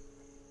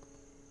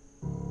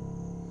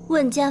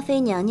问嘉妃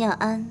娘娘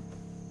安。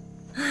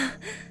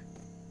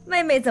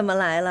妹妹怎么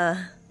来了？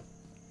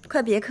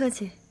快别客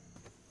气，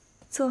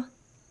坐。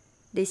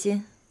李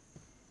欣。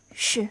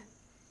是。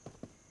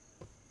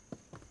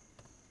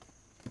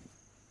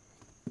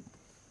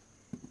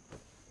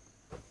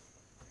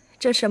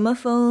这什么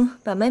风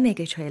把妹妹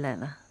给吹来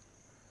了？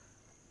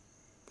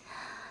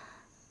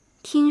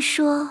听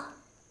说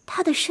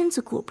她的身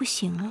子果不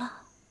行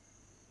了，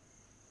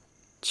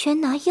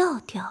全拿药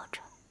吊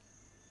着。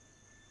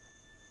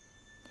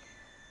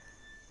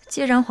既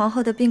然皇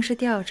后的病是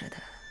吊着的，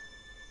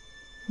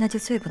那就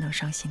最不能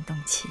伤心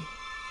动气。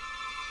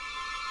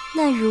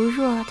那如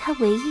若她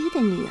唯一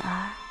的女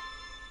儿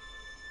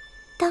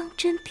当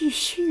真必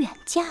须远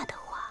嫁的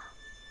话，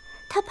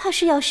她怕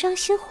是要伤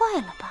心坏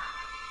了吧？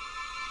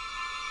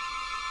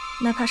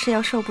那怕是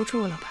要受不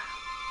住了吧？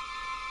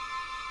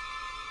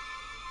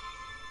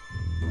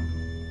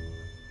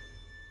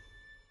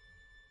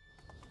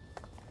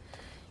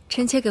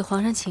臣妾给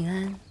皇上请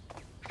安。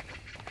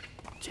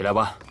起来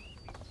吧。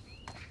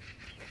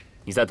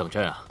你在等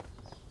朕啊？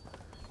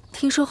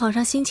听说皇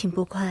上心情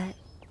不快，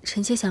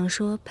臣妾想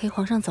说陪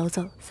皇上走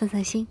走，散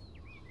散心。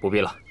不必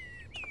了。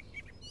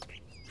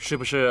是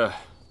不是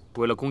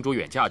为了公主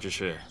远嫁之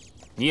事，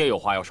你也有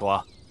话要说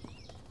啊？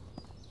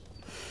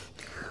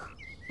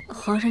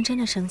皇上真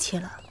的生气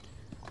了。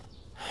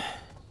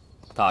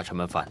大臣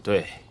们反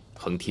对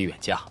横提远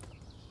嫁，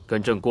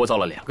跟朕聒噪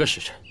了2个时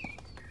辰。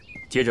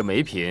接着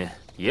梅嫔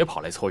也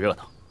跑来凑热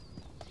闹。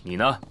你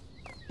呢？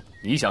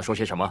你想说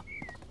些什么？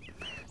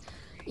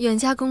远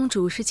嫁公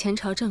主是前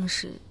朝政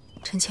事，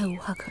臣妾无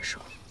话可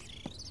说。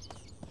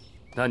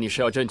那你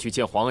是要朕去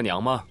见皇额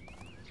娘吗？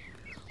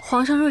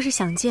皇上若是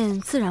想见，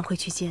自然会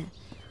去见；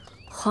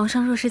皇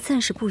上若是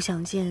暂时不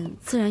想见，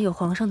自然有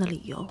皇上的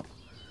理由。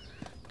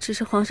只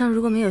是皇上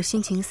如果没有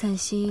心情散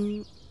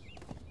心，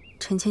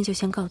臣妾就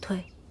先告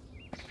退。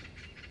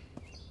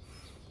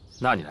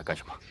那你来干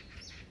什么？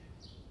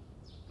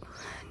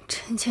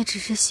臣妾只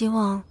是希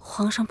望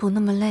皇上不那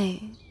么累，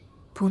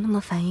不那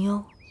么烦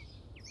忧。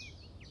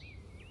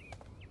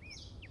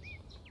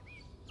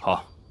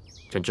好，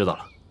朕知道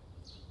了，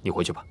你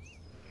回去吧。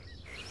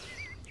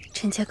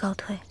臣妾告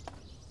退。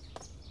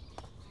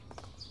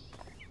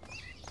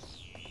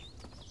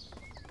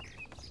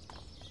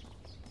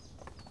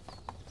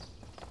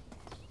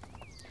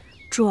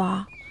主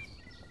儿，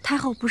太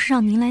后不是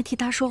让您来替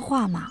她说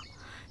话吗？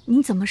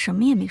您怎么什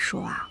么也没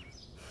说啊？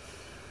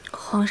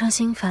皇上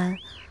心烦，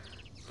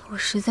我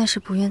实在是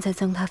不愿再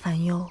增他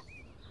烦忧。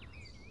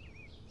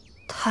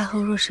太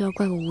后若是要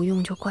怪我无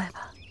用，就怪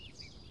吧。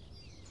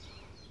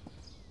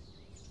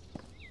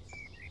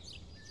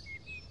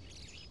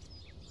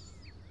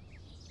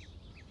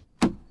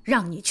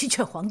让你去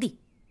劝皇帝，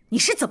你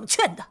是怎么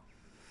劝的？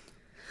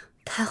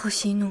太后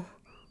息怒，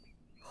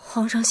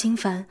皇上心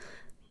烦，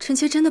臣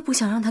妾真的不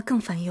想让他更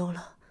烦忧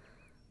了。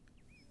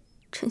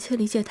臣妾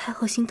理解太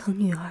后心疼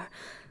女儿，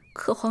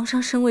可皇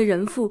上身为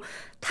人父，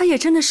他也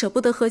真的舍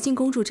不得和静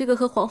公主这个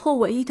和皇后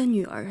唯一的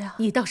女儿啊。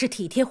你倒是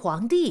体贴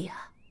皇帝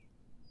呀，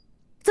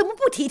怎么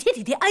不体贴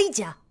体贴哀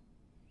家？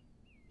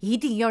一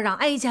定要让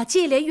哀家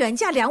接连远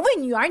嫁2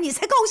位女儿，你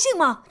才高兴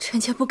吗？臣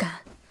妾不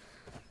敢。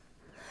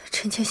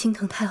臣妾心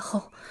疼太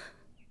后，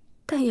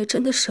但也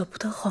真的舍不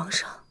得皇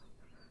上，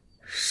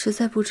实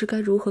在不知该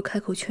如何开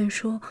口劝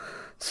说，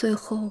最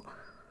后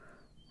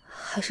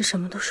还是什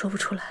么都说不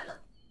出来了。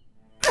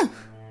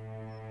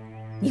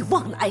你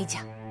忘了哀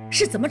家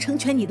是怎么成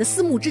全你的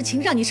思慕之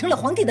情，让你成了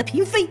皇帝的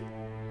嫔妃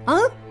啊？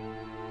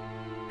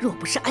若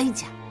不是哀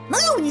家，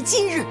能有你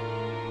今日？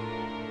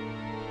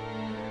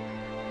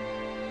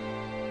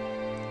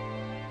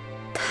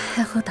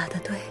太后打得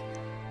对，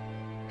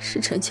是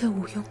臣妾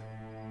无用，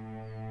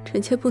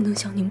臣妾不能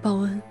向您报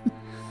恩。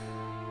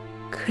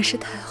可是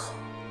太后，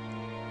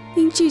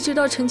您既知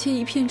道臣妾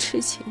一片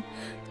痴情，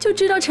就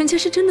知道臣妾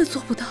是真的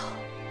做不到。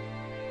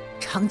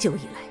长久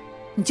以来，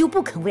你就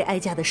不肯为哀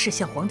家的事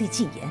向皇帝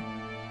进言。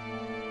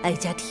哀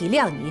家体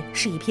谅你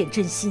是一片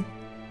真心，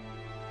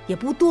也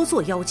不多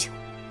做要求。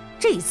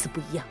这一次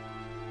不一样，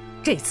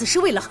这次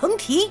是为了横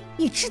提。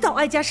你知道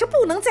哀家是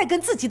不能再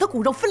跟自己的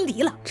骨肉分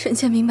离了。臣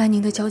妾明白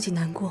您的焦急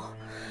难过，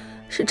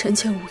是臣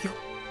妾无用，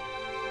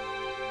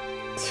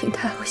请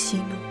太后息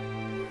怒。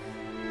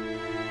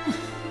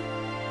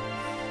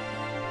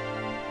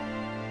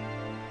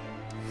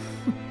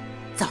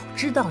早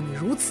知道你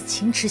如此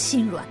情痴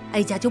心软，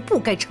哀家就不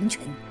该成全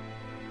你，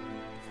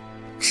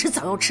迟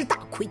早要吃大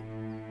亏。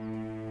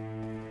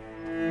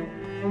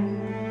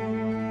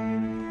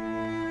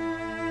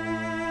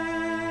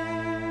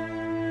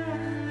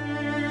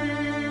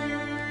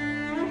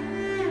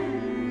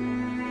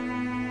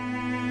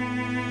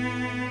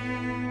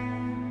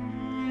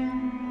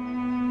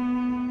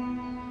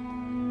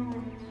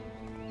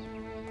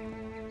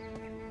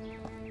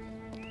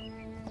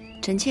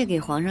臣妾给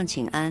皇上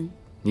请安。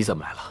你怎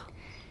么来了？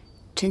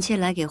臣妾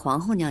来给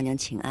皇后娘娘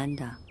请安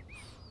的。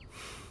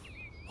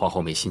皇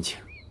后没心情，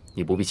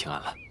你不必请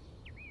安了。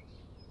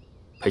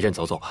陪朕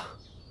走走吧。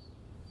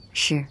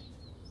是。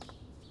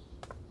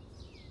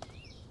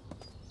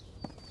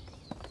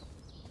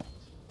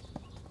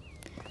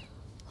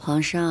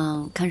皇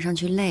上看上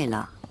去累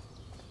了。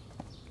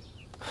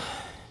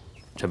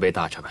朕被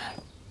大臣们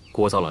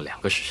聒噪了2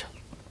个时辰，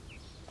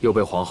又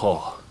被皇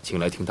后请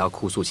来听她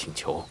哭诉请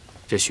求。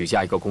这许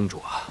嫁一个公主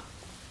啊，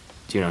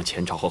竟让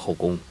前朝和后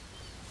宫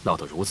闹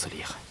得如此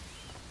厉害。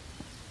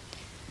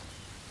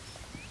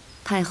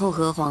太后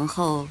和皇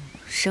后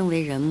身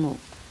为人母，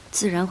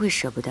自然会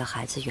舍不得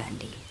孩子远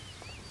离。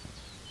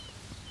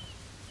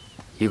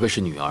一个是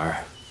女儿，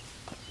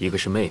一个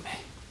是妹妹，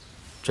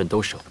朕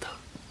都舍不得。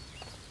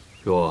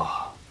若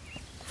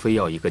非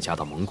要一个嫁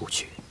到蒙古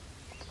去，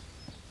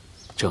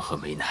朕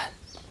很为难；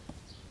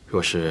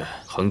若是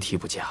横提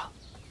不嫁，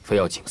非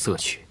要景色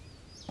去，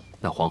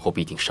那皇后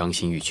必定伤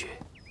心欲绝，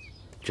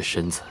这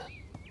身子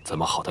怎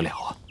么好得了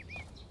啊？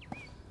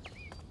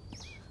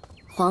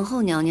皇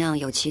后娘娘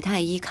有齐太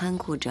医看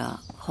顾着，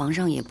皇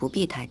上也不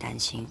必太担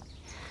心。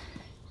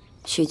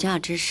许嫁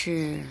之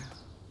事，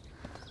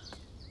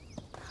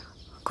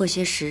过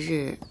些时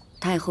日，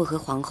太后和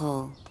皇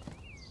后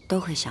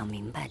都会想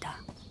明白的。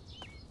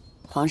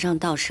皇上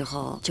到时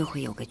候就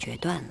会有个决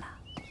断了。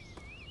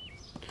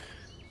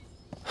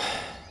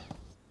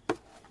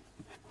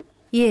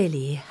夜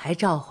里还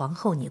召皇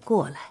后你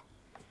过来，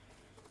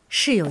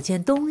是有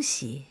件东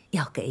西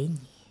要给你。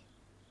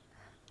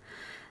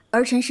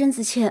儿臣身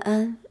子欠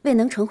安，未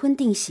能成婚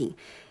定省，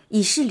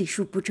已是礼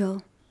数不周，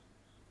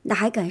哪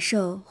还敢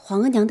受皇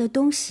额娘的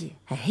东西？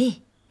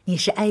哎，你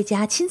是哀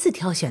家亲自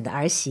挑选的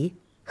儿媳，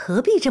何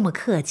必这么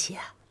客气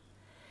啊？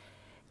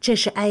这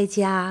是哀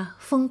家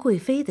封贵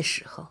妃的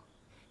时候，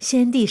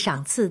先帝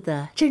赏赐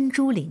的珍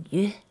珠领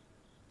约。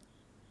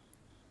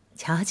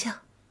瞧瞧，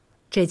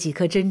这几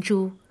颗珍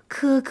珠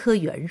颗颗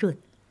圆润。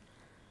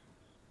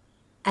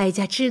哀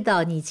家知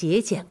道你节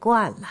俭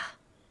惯了，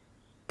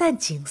但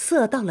景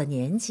色到了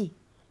年纪，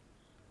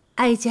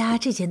哀家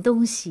这件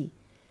东西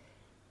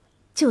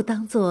就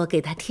当做给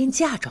他添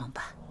嫁妆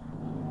吧。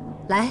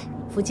来，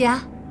福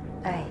家。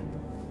哎，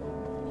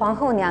皇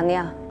后娘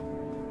娘，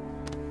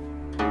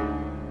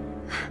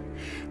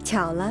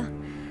巧了，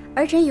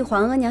儿臣与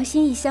皇额娘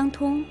心意相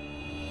通。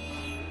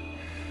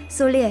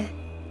苏烈，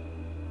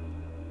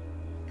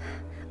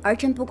儿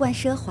臣不惯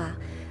奢华，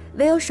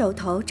唯有手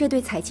头这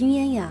对彩金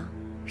鸳鸯，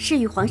是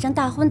与皇上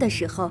大婚的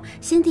时候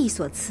先帝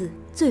所赐，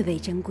最为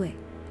珍贵。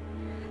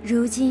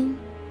如今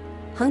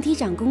恒提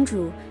长公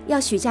主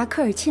要许嫁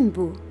科尔沁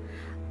部，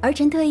儿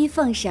臣特意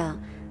奉上，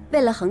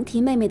为了恒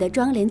提妹妹的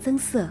妆奁增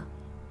色。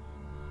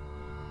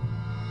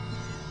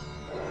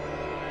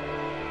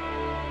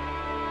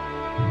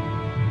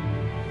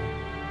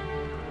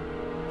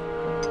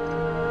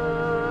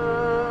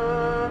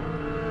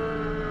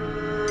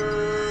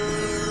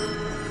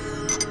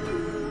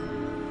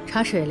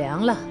茶水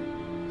凉了，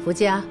福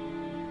家，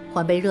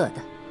换杯热的。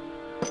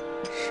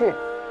是。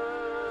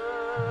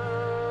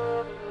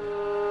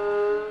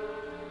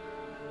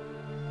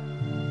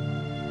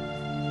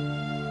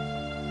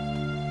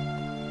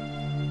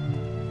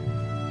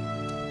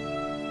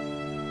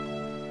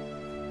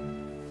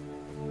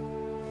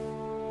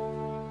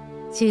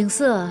景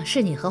色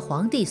是你和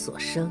皇帝所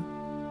生，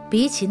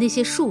比起那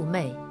些庶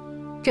妹，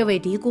这位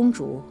嫡公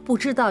主不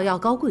知道要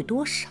高贵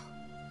多少。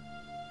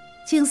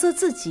景色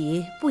自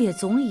己不也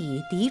总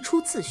以嫡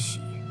出自诩，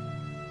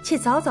且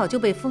早早就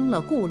被封了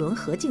固伦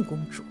和敬公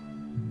主，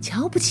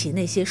瞧不起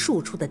那些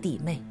庶出的弟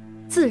妹，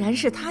自然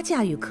是她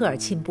驾驭科尔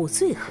沁部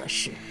最合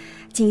适。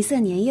景色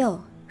年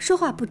幼，说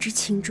话不知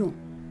轻重，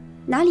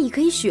哪里可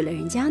以许了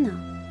人家呢？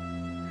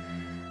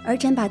儿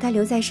臣把她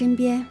留在身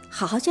边，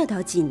好好教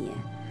导几年，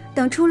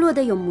等出落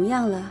得有模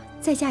样了，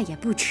再嫁也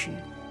不迟。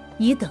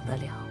你等得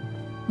了，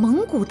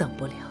蒙古等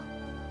不了。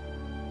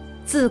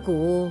自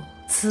古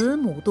慈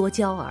母多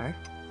娇儿，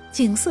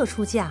景色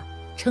出嫁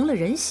成了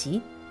人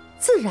媳，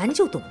自然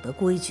就懂得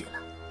规矩了，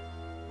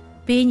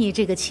比你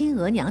这个亲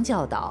额娘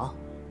教导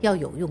要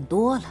有用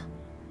多了。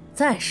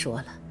再说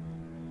了，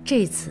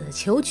这次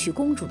求娶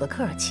公主的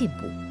科尔沁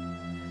部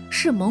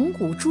是蒙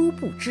古诸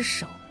部之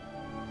首，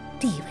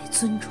地位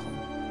尊崇。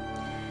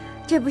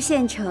这部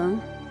县城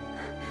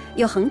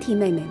有恒提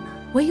妹妹吗？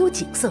唯有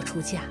景色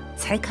出嫁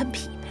才堪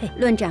匹配。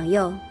论长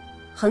幼，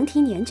恒提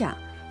年长，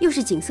又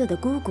是景色的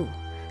姑姑，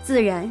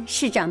自然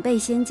是长辈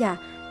先嫁，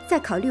再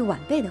考虑晚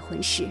辈的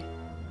婚事。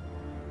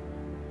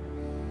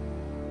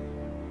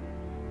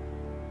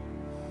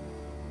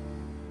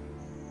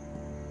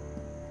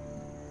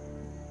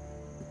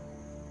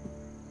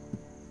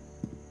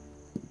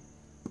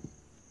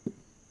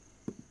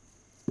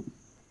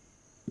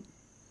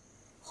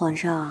皇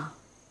上，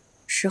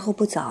时候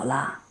不早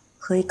了，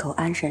喝一口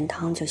安神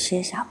汤就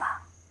歇下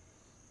吧。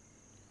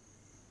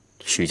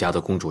许家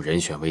的公主人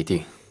选未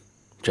定，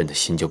朕的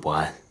心就不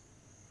安。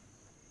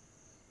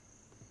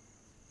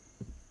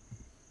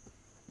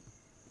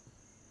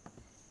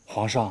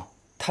皇上，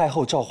太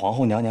后召皇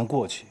后娘娘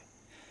过去，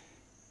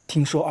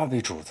听说二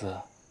位主子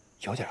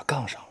有点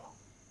杠上了。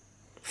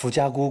福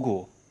家姑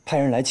姑派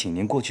人来请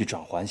您过去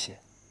转缓些。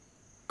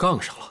杠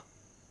上了？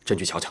朕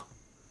去瞧瞧。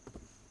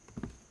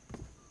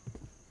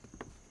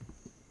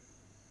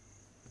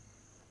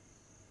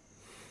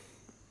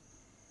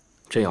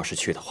朕要是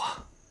去的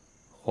话，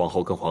皇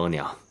后跟皇额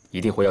娘一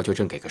定会要求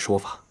朕给个说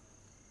法，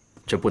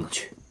朕不能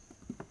去。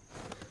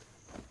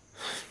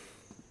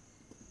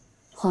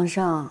皇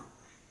上，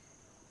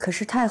可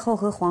是太后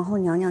和皇后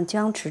娘娘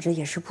僵持着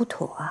也是不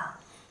妥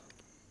啊。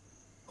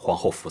皇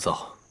后浮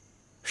躁，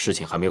事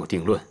情还没有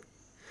定论，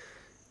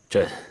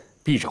朕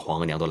避着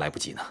皇额娘都来不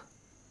及呢。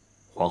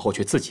皇后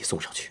却自己送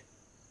上去。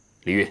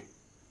李运，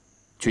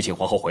去请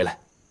皇后回来。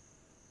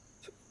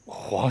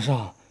皇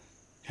上，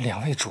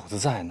两位主子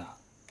在呢，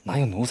哪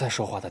有奴才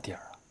说话的地儿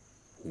啊？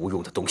无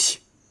用的东西。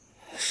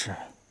是。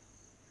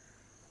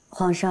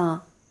皇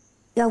上，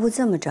要不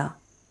这么着，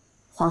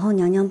皇后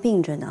娘娘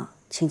病着呢，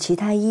请齐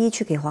太医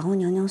去给皇后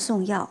娘娘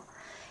送药，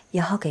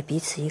也好给彼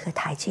此一个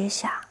台阶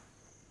下。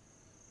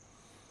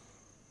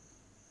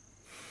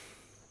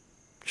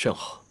甚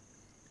好，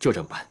就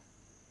这么办。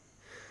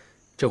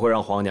这会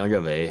让皇娘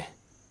认为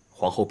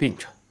皇后病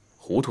着、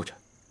糊涂着，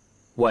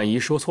万一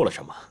说错了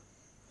什么，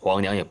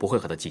皇娘也不会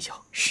和她计较。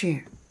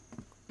是。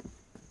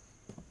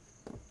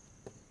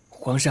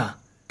皇上，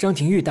张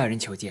廷玉大人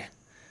求见。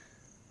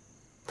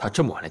他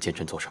这么晚来见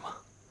朕做什么？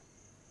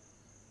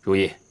如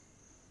意，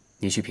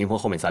你去屏风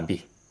后面暂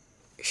避。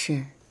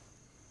是。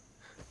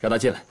让他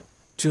进来。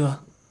这。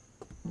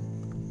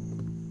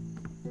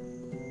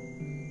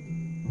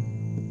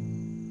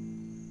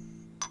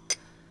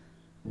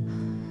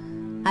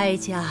哀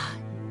家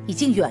已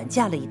经远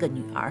嫁了一个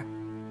女儿，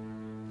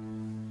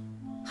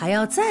还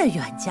要再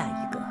远嫁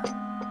一个。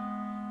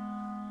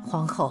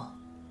皇后，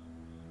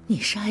你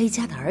是哀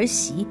家的儿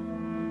媳，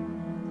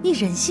你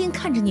忍心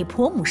看着你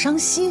婆母伤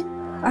心？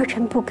儿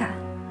臣不敢。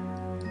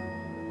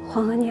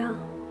皇额娘，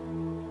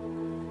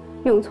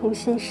永从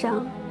心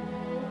上，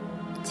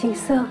景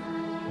色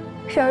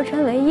是儿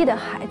臣唯一的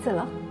孩子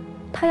了，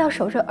他要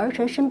守着儿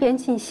臣身边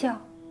尽孝，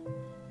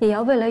也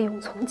要为了永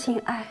从敬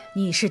爱。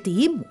你是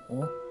嫡母，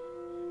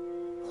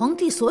皇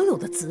帝所有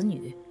的子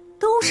女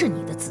都是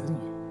你的子女，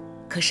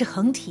可是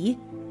恒提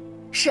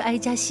是哀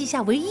家膝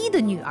下唯一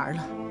的女儿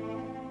了，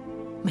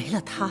没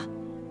了她，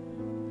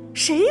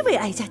谁为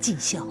哀家尽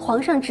孝？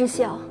皇上知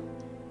孝，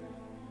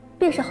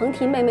便是恒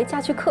提妹妹嫁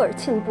去科尔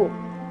沁部，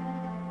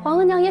皇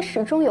额娘也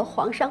始终有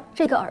皇上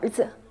这个儿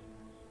子。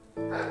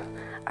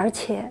而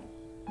且，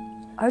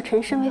儿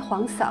臣身为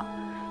皇嫂，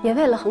也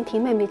为了恒提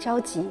妹妹着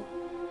急。《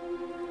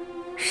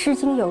诗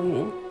经》有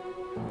云：“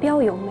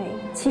标有眉，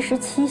其实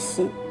七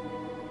夕。”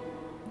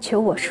求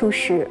我数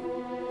时，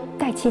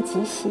待其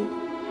吉喜。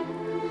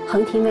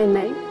恒提妹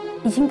妹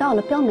已经到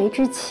了标眉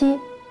之期，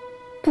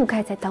不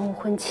该再耽误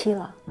婚期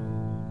了。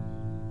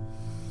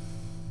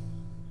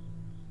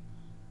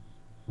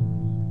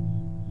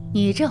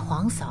你这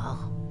皇嫂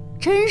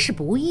真是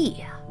不易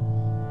呀！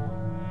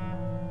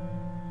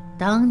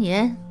当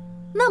年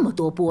那么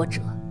多波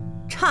折，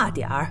差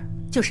点儿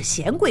就是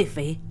贤贵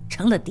妃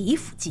成了嫡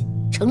府近，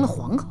成了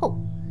皇后。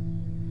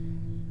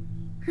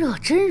若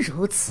真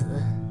如此，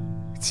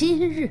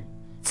今日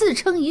自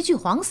称一句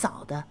皇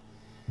嫂的，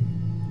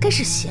该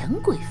是贤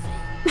贵妃。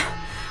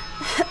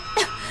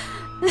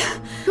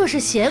若是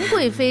贤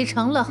贵妃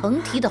成了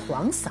恒提的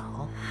皇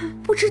嫂，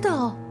不知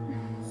道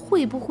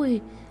会不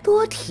会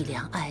多体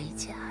谅哀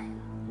家呀？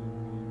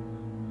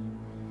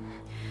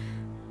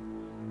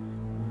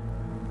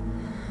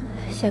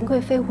贤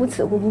贵妃无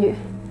子无女，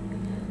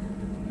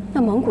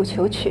那蒙古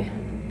求娶，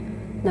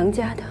能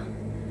嫁的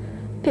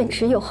便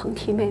只有恒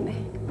提妹妹。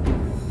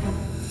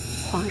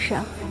皇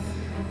上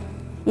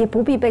也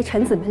不必被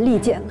臣子们力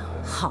谏了。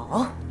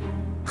好，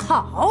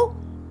好，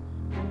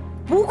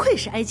不愧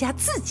是哀家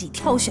自己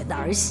挑选的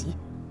儿媳，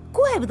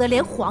怪不得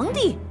连皇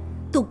帝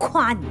都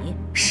夸你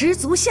十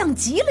足像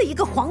极了一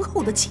个皇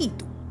后的气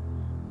度。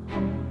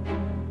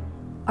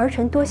儿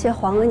臣多谢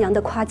皇额娘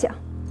的夸奖。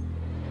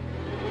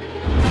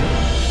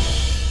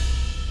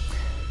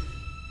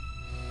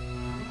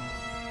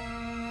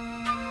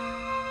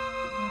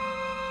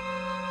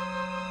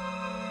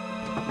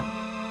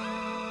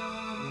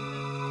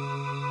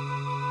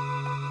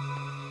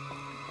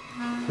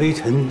微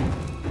臣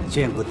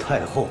见过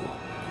太后、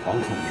皇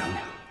后娘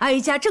娘。哀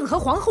家正和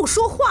皇后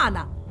说话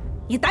呢，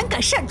你胆敢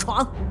擅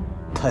闯！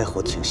太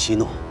后请息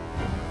怒，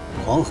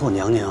皇后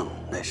娘娘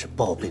乃是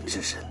抱病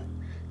之身，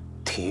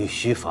体育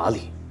须乏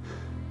力，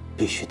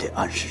必须得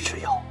按时吃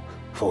药，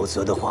否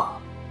则的话，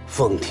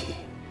凤体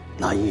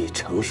难以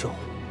承受。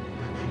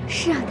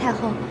是啊，太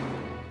后，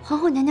皇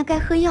后娘娘该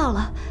喝药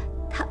了，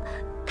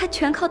她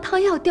全靠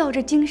汤药吊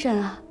着精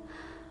神啊。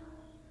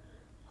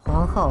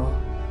皇后，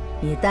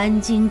你殚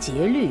精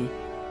竭虑，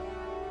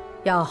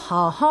要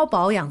好好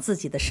保养自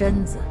己的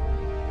身子，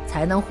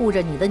才能护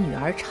着你的女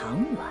儿长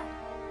远。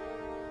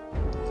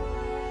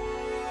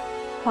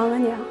皇额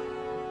娘，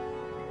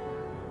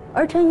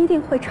儿臣一定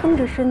会撑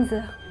着身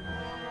子，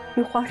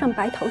与皇上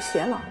白头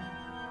偕老，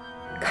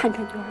看着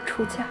女儿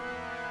出嫁。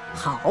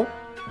好，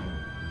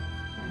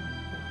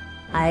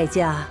哀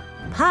家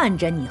盼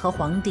着你和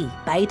皇帝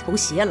白头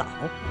偕老。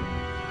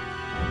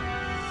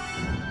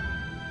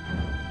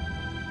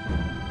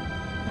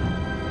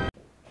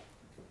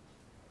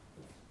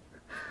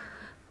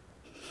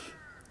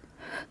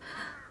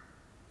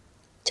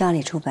家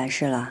里出白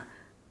事了。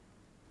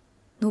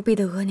奴婢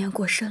的额娘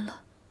过身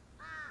了。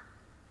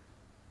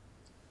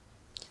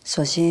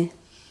索性，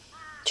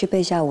去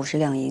备下50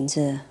两银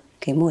子，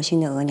给莫心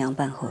的额娘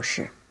办后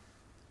事。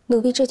奴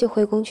婢这就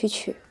回宫去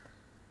取。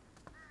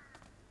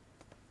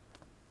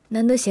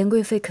难得贤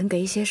贵妃肯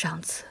给一些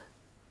赏赐，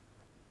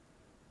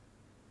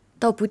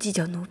倒不计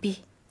较奴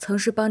婢曾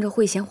是帮着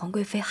惠贤皇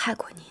贵妃害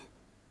过您。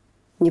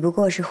你不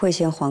过是惠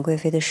贤皇贵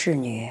妃的侍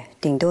女，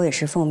顶多也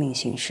是奉命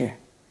行事。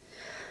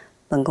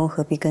本宫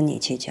何必跟你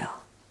计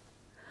较？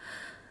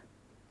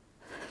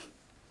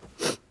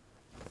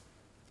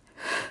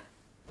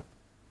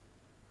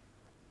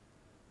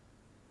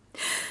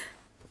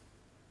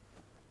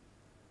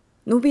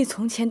奴婢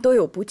从前都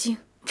有不敬，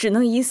只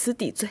能以死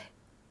抵罪。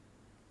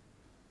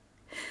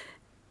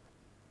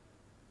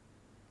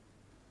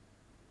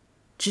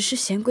只是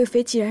贤贵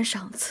妃既然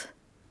赏赐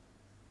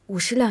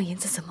50两银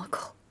子，怎么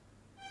够？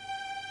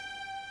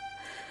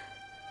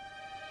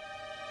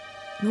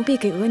奴婢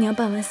给额娘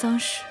办完丧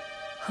事，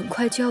很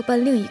快就要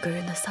办另一个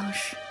人的丧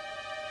事，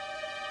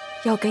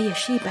要给也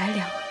是100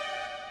两。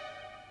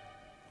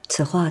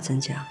此话怎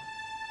讲？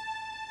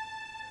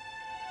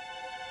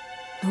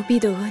奴婢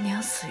的额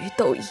娘死于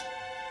斗役。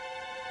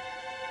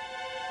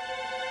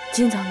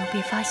今早奴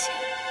婢发现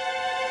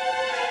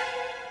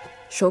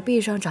手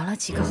臂上长了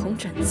几个红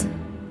疹子，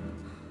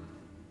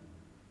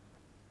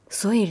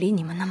所以离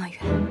你们那么远。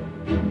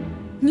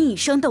你已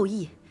生斗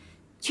役，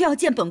却要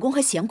见本宫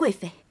和贤贵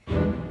妃，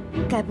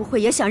该不会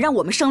也想让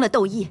我们生了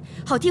斗役，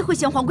好替惠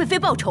贤皇贵妃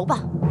报仇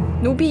吧？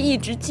奴婢一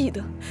直记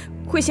得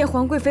惠贤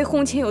皇贵妃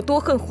婚前有多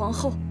恨皇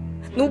后，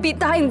奴婢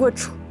答应过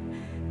主，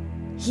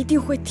一定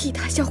会替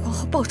她向皇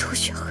后报仇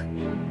雪恨。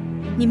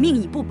你命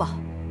已不保，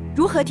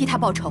如何替她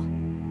报仇？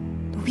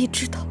奴婢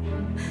知道，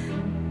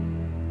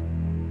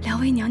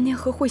两位娘娘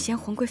和惠贤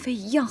皇贵妃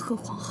一样恨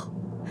皇后，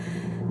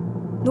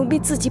奴婢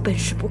自己本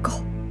事不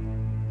够，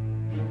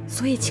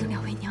所以请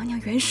两位娘娘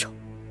援手。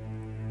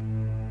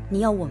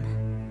你要我们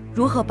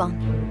如何帮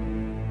你？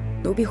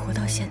奴婢活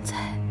到现在，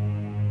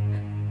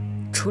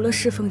除了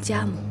侍奉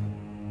家母，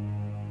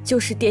就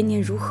是惦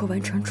念如何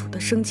完成主的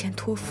生前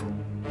托付。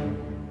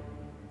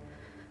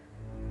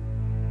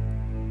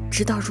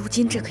直到如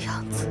今这个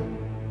样子，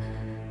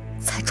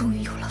才终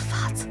于有了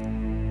法子。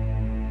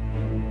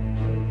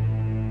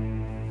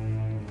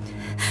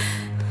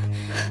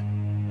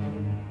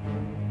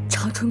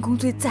长春宫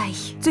最在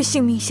意、最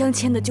性命相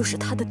牵的就是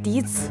他的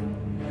嫡子。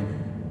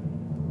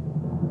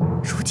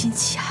如今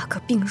齐阿哥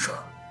病弱，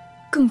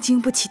更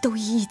经不起斗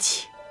役一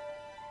起。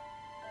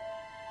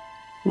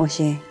莫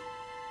心，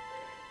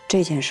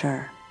这件事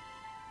儿，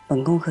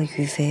本宫和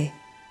于妃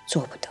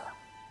做不得。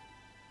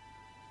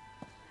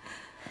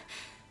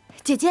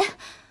姐姐，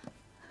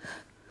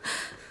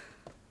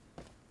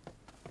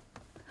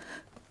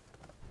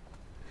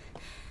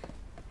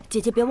姐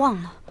姐别忘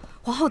了，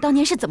皇后当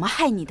年是怎么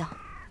害你的。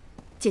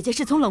姐姐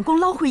是从冷宫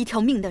捞回一条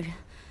命的人，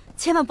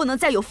千万不能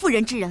再有妇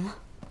人之仁了。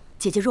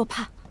姐姐若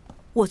怕，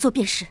我做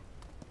便是。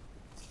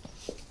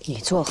你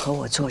做和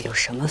我做有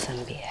什么分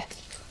别？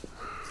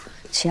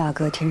齐阿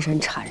哥天生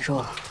孱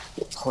弱，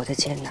活得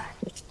艰难。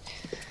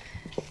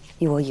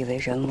以我以为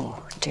人母，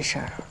这事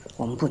儿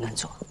我们不能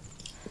做。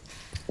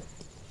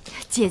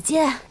姐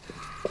姐，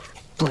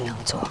不能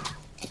做。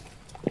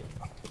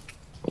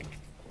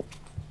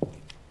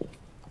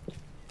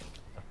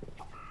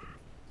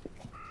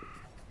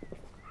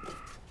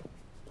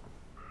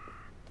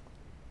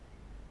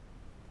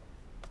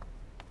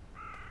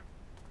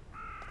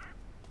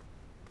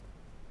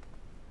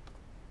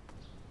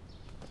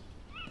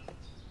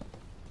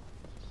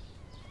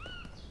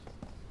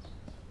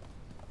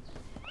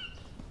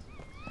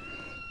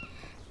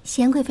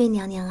贤贵妃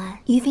娘娘安，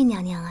于妃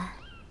娘娘安。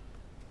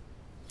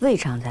魏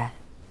常在。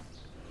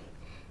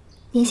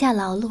年下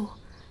劳碌，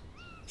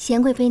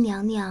贤贵妃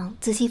娘娘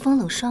仔细风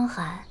冷霜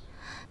寒，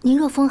您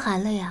若风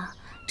寒了呀，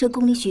这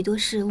宫里许多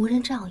事无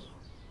人照应。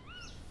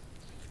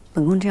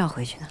本宫正要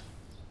回去呢。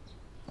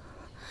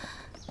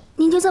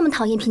您就这么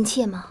讨厌嫔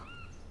妾吗？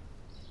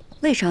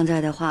魏常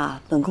在的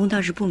话，本宫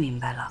倒是不明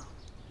白了。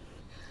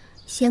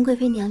贤贵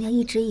妃娘娘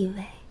一直以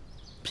为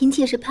嫔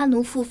妾是攀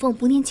奴附凤、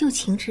不念旧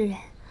情之人，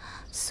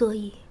所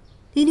以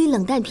屡屡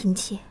冷淡嫔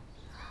妾，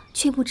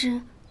却不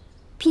知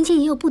嫔妾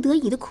也有不得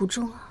已的苦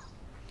衷啊。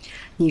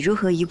你如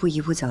何一步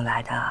一步走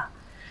来的，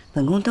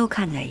本宫都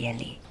看在眼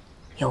里，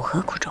有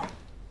何苦衷？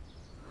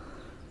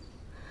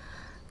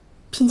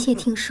嫔妾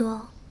听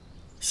说，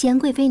贤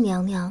贵妃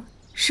娘娘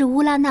是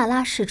乌拉那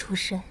拉氏出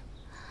身，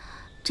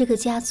这个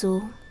家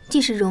族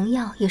既是荣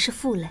耀，也是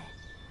负累。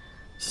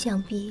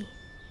想必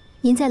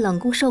您在冷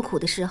宫受苦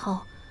的时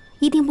候，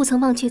一定不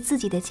曾忘却自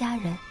己的家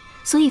人，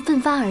所以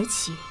奋发而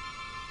起。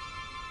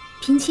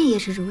嫔妾也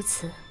是如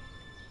此，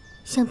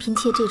像嫔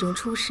妾这种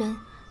出身，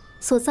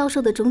所遭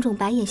受的种种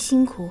白眼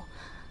辛苦，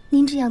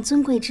您这样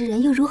尊贵之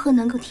人又如何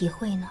能够体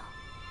会呢？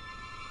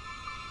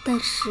但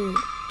是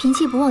嫔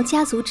妾不忘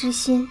家族之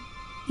心，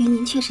与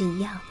您却是一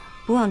样的。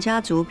不忘家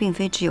族，并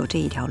非只有这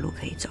一条路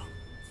可以走。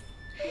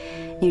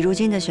你如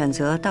今的选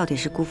择，到底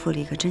是辜负了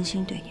一个真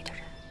心对你的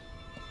人。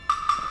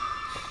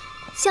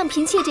像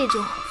嫔妾这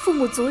种父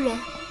母族人，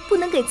不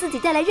能给自己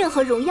带来任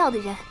何荣耀的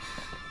人，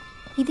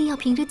一定要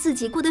凭着自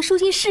己过得舒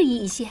心适宜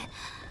一些。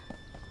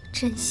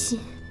真心，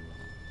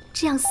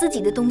这样私己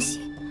的东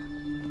西，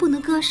不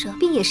能割舍，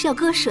便也是要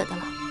割舍的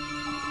了。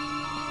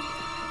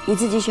你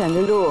自己选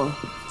的路，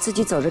自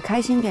己走着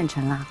开心便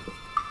成了。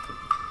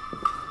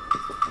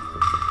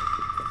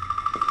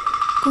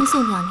恭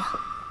送娘娘。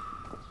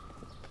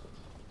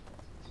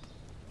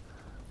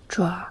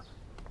主儿，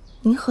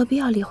您何必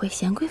要理会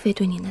贤贵妃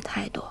对您的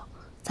态度？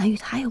咱与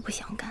她又不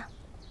相干。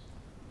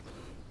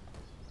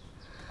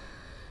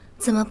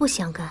怎么不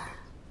相干？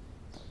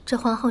这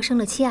皇后生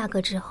了7阿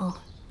哥之后，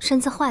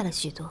身子坏了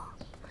许多，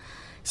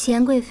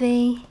贤贵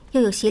妃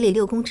又有协理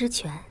6宫之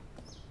权，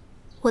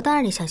我当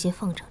然得小心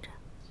奉承着。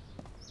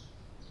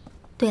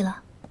对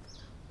了，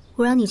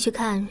我让你去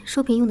看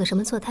淑嫔用的什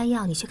么坐胎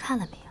药，你去看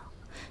了没有？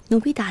奴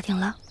婢打听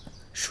了，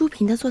淑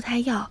嫔的坐胎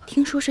药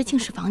听说是净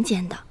室房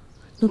间的，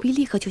奴婢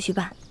立刻就去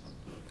办。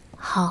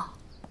好，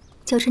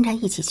叫春蝉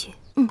一起去。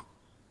嗯。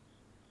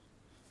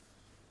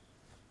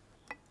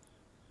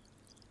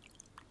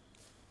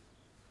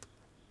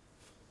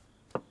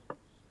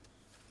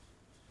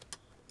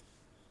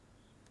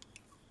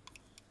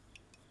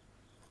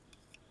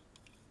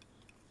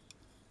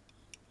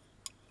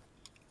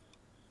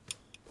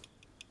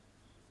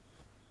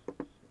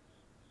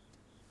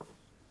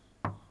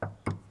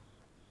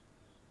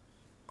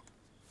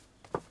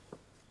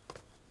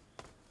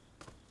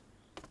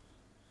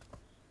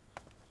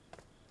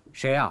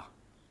谁呀？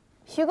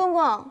徐公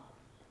公。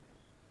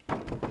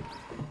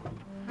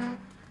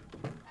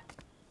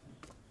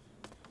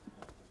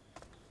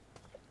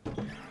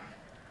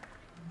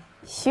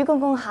徐公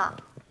公好。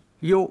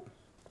哟，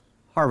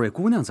二位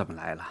姑娘怎么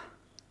来了？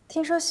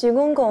听说徐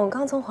公公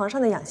刚从皇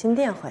上的养心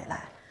殿回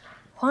来，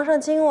皇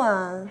上今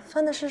晚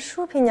翻的是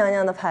淑嫔娘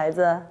娘的牌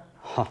子。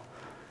哈，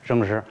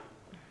正是。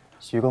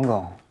徐公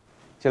公，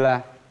进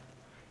来。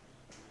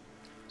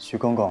徐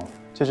公公，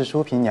这是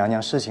淑嫔娘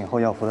娘侍寝后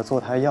要服的坐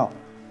胎药。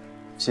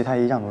 齐太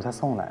医让奴才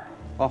送来。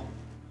好，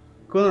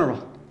搁那儿吧。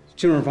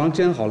净室房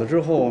煎好了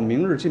之后，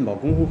明日进宝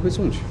公户会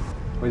送去。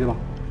回去吧。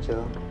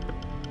这。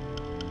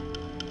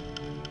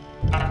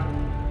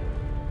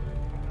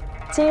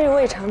今日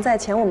魏常在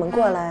遣我们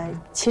过来，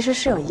其实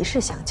是有一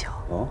事相求。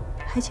哦。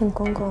还请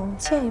公公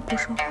借一步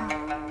说话。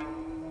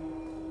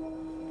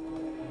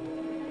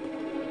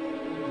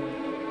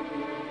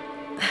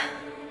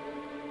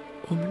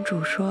我们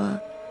主说，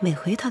每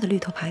回他的绿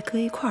头牌搁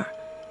一块儿，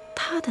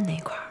他的那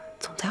块儿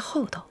总在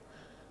后头。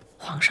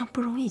 皇上不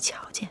容易瞧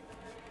见，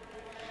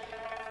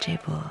这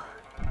不，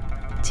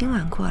今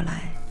晚过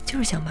来就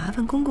是想麻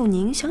烦公公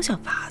您想想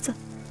法子，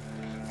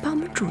把我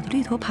们主的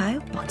绿头牌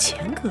往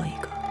前搁一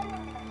搁，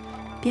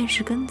便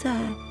是跟在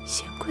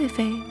贤贵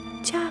妃、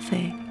嘉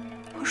妃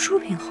或淑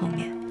嫔后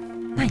面，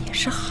那也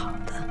是好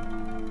的。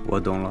我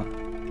懂了，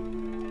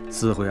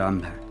自会安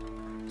排。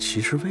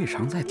其实魏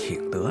常在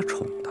挺得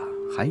宠的，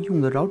还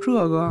用得着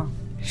这个？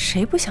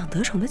谁不想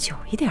得宠的久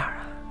一点啊？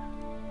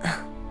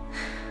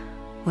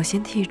我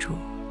先替主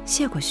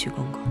谢过徐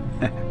公公。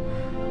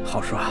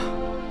好说。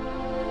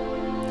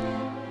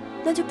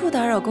那就不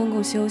打扰公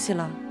公休息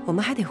了，我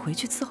们还得回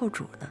去伺候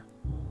主呢。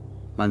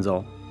慢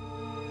走。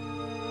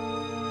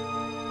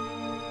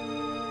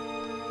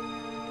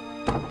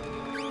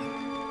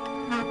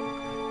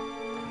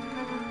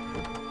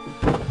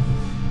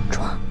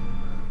床。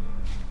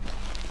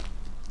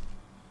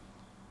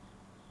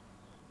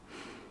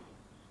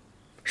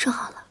说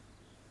好了，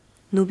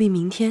奴婢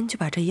明天就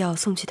把这药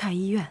送去太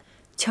医院。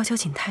 悄悄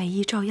请太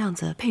医照样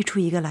子配出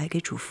一个来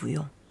给主服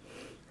用。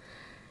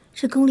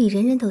这宫里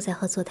人人都在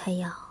喝坐胎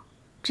药，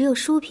只有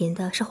淑嫔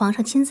的是皇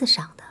上亲自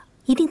赏的，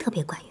一定特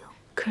别管用。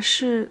可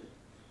是，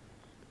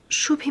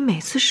淑嫔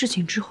每次侍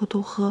寝之后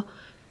都喝，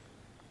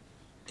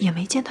也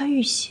没见她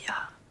遇喜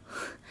啊。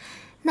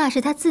那是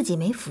她自己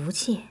没福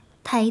气，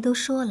太医都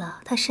说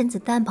了，她身子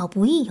单薄，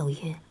不易有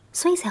孕，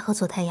所以才喝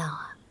坐胎药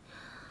啊。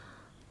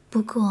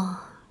不过，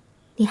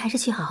你还是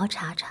去好好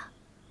查查，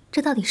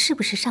这到底是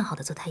不是上好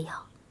的坐胎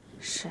药。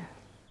 是。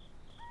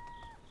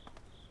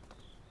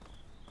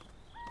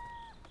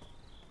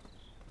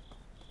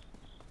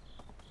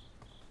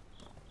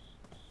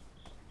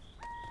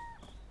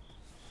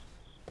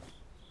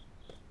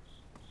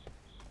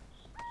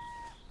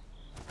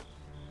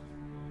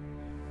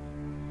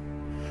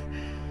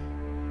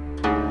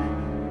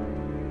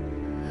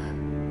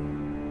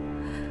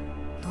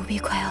奴婢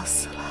快要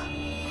死了，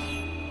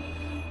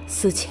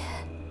死前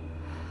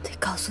得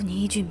告诉您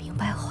一句明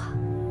白话。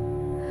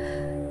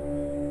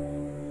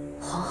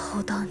 皇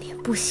后当年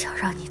不想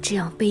让你这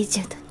样卑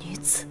贱的女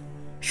子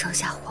生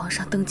下皇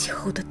上登基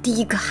后的第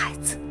一个孩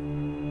子，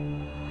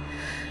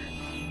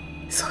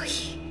所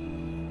以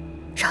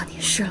让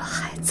你失了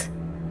孩子。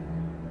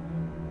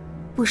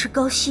不是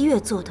高希月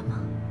做的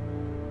吗？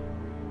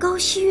高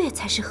希月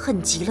才是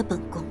恨极了本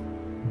宫，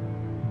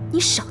你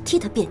少替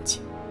他辩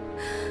解。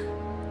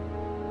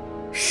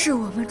是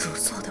我们主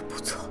做的不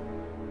错，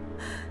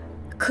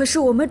可是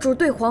我们主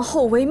对皇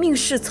后唯命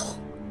是从。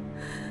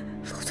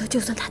 否则，就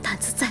算他胆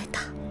子再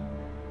大，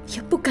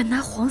也不敢拿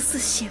皇嗣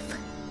泄愤。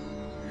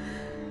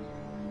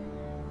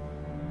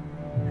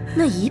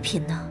那仪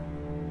嫔呢？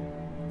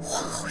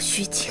皇后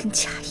虚情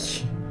假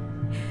意，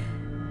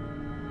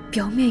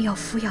表面要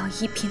抚养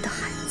仪嫔的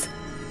孩子，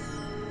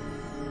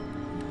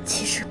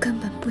其实根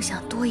本不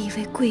想多一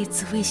位贵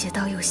子威胁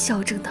到有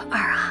孝正的二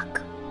阿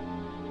哥。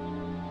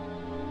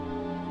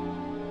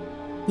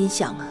您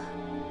想啊，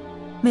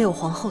没有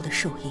皇后的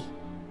授意，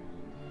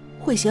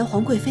惠贤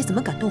皇贵妃怎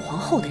么敢动皇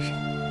后的人？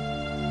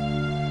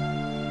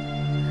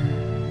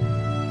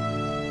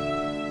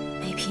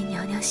梅嫔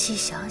娘娘细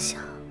想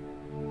想，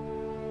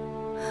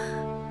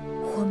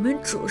我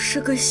们主是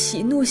个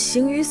喜怒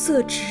形于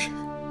色之人，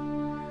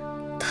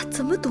他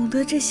怎么懂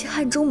得这些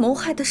暗中谋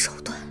害的手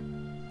段？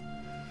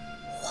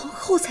皇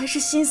后才是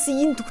心思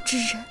阴毒之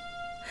人，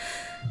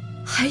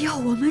还要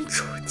我们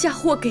主嫁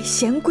祸给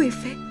贤贵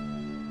妃。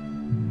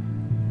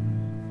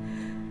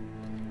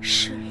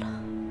是了，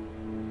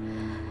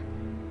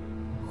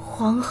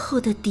皇后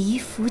的嫡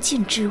福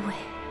晋之位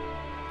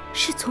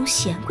是从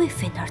贤贵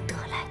妃那儿得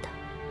来的，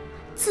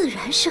自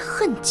然是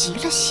恨极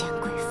了贤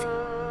贵妃。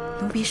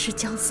奴婢是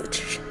将死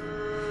之人，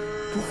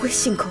不会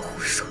信口胡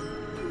说。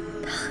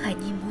他害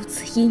你母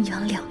子阴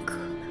阳两隔，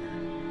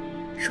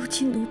如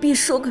今奴婢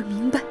说个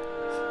明白，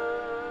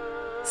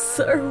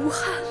死而无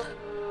憾了。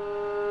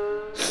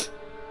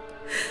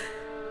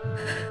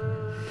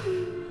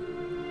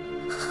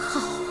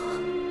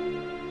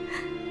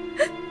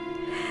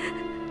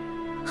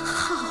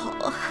好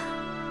啊，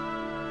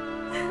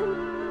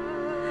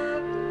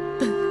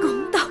本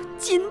宫到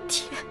今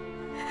天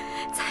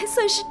才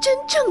算是真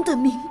正的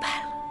明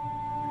白了。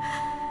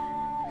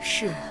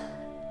是啊，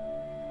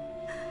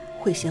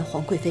惠贤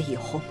皇贵妃已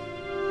薨，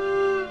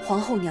皇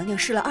后娘娘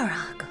失了2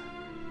阿哥，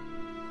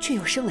却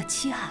又生了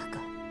7阿哥，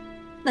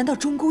难道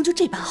中宫就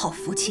这般好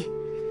福气？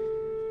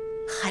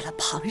害了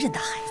旁人的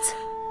孩子，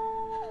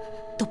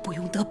都不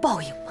用得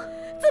报应吗？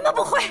怎么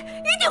不会？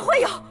一定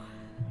会有！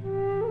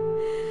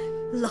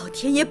老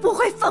天爷不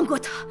会放过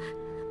他，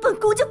本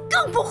宫就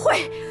更不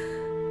会。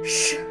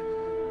是，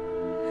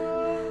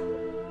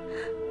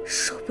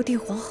说不定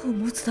皇后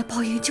母子的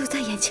报应就在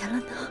眼前了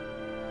呢。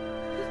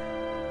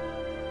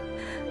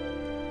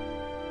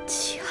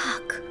7阿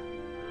哥，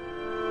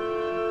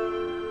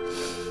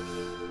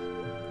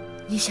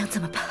你想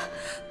怎么办？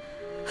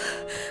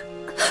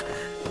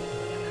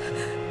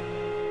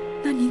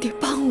那你得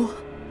帮我。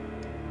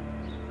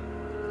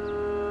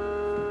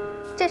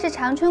这是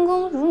长春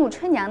宫乳母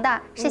春娘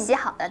的，是洗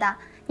好了的，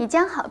你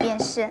将好便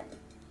是。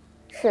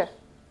是。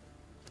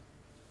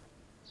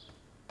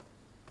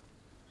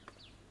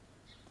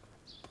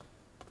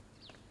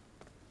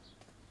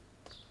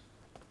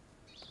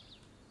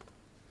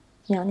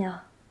娘娘，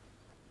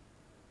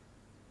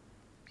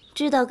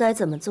知道该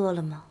怎么做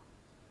了吗？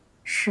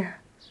是。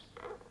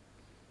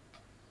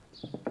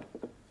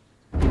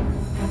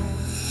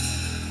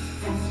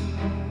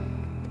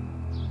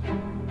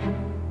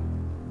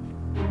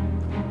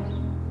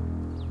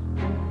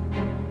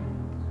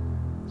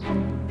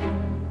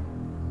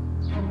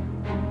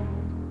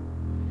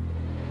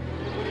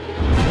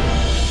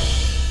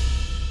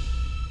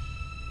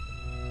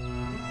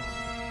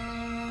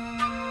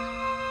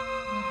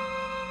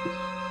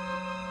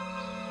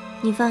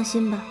你放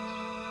心吧，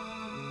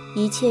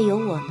一切有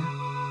我呢。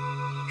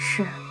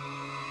是。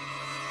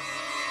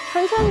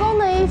纯春宫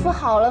的衣服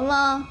好了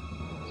吗？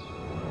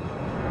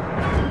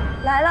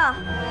来了。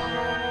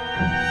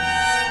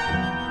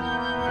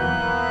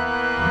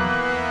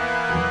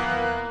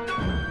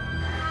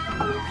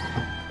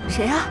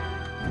谁啊？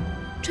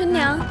春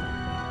娘，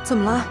怎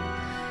么了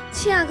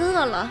？7阿哥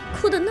饿了，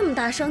哭得那么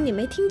大声，你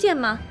没听见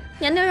吗？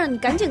娘娘让你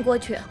赶紧过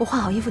去。我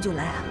换好衣服就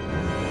来啊。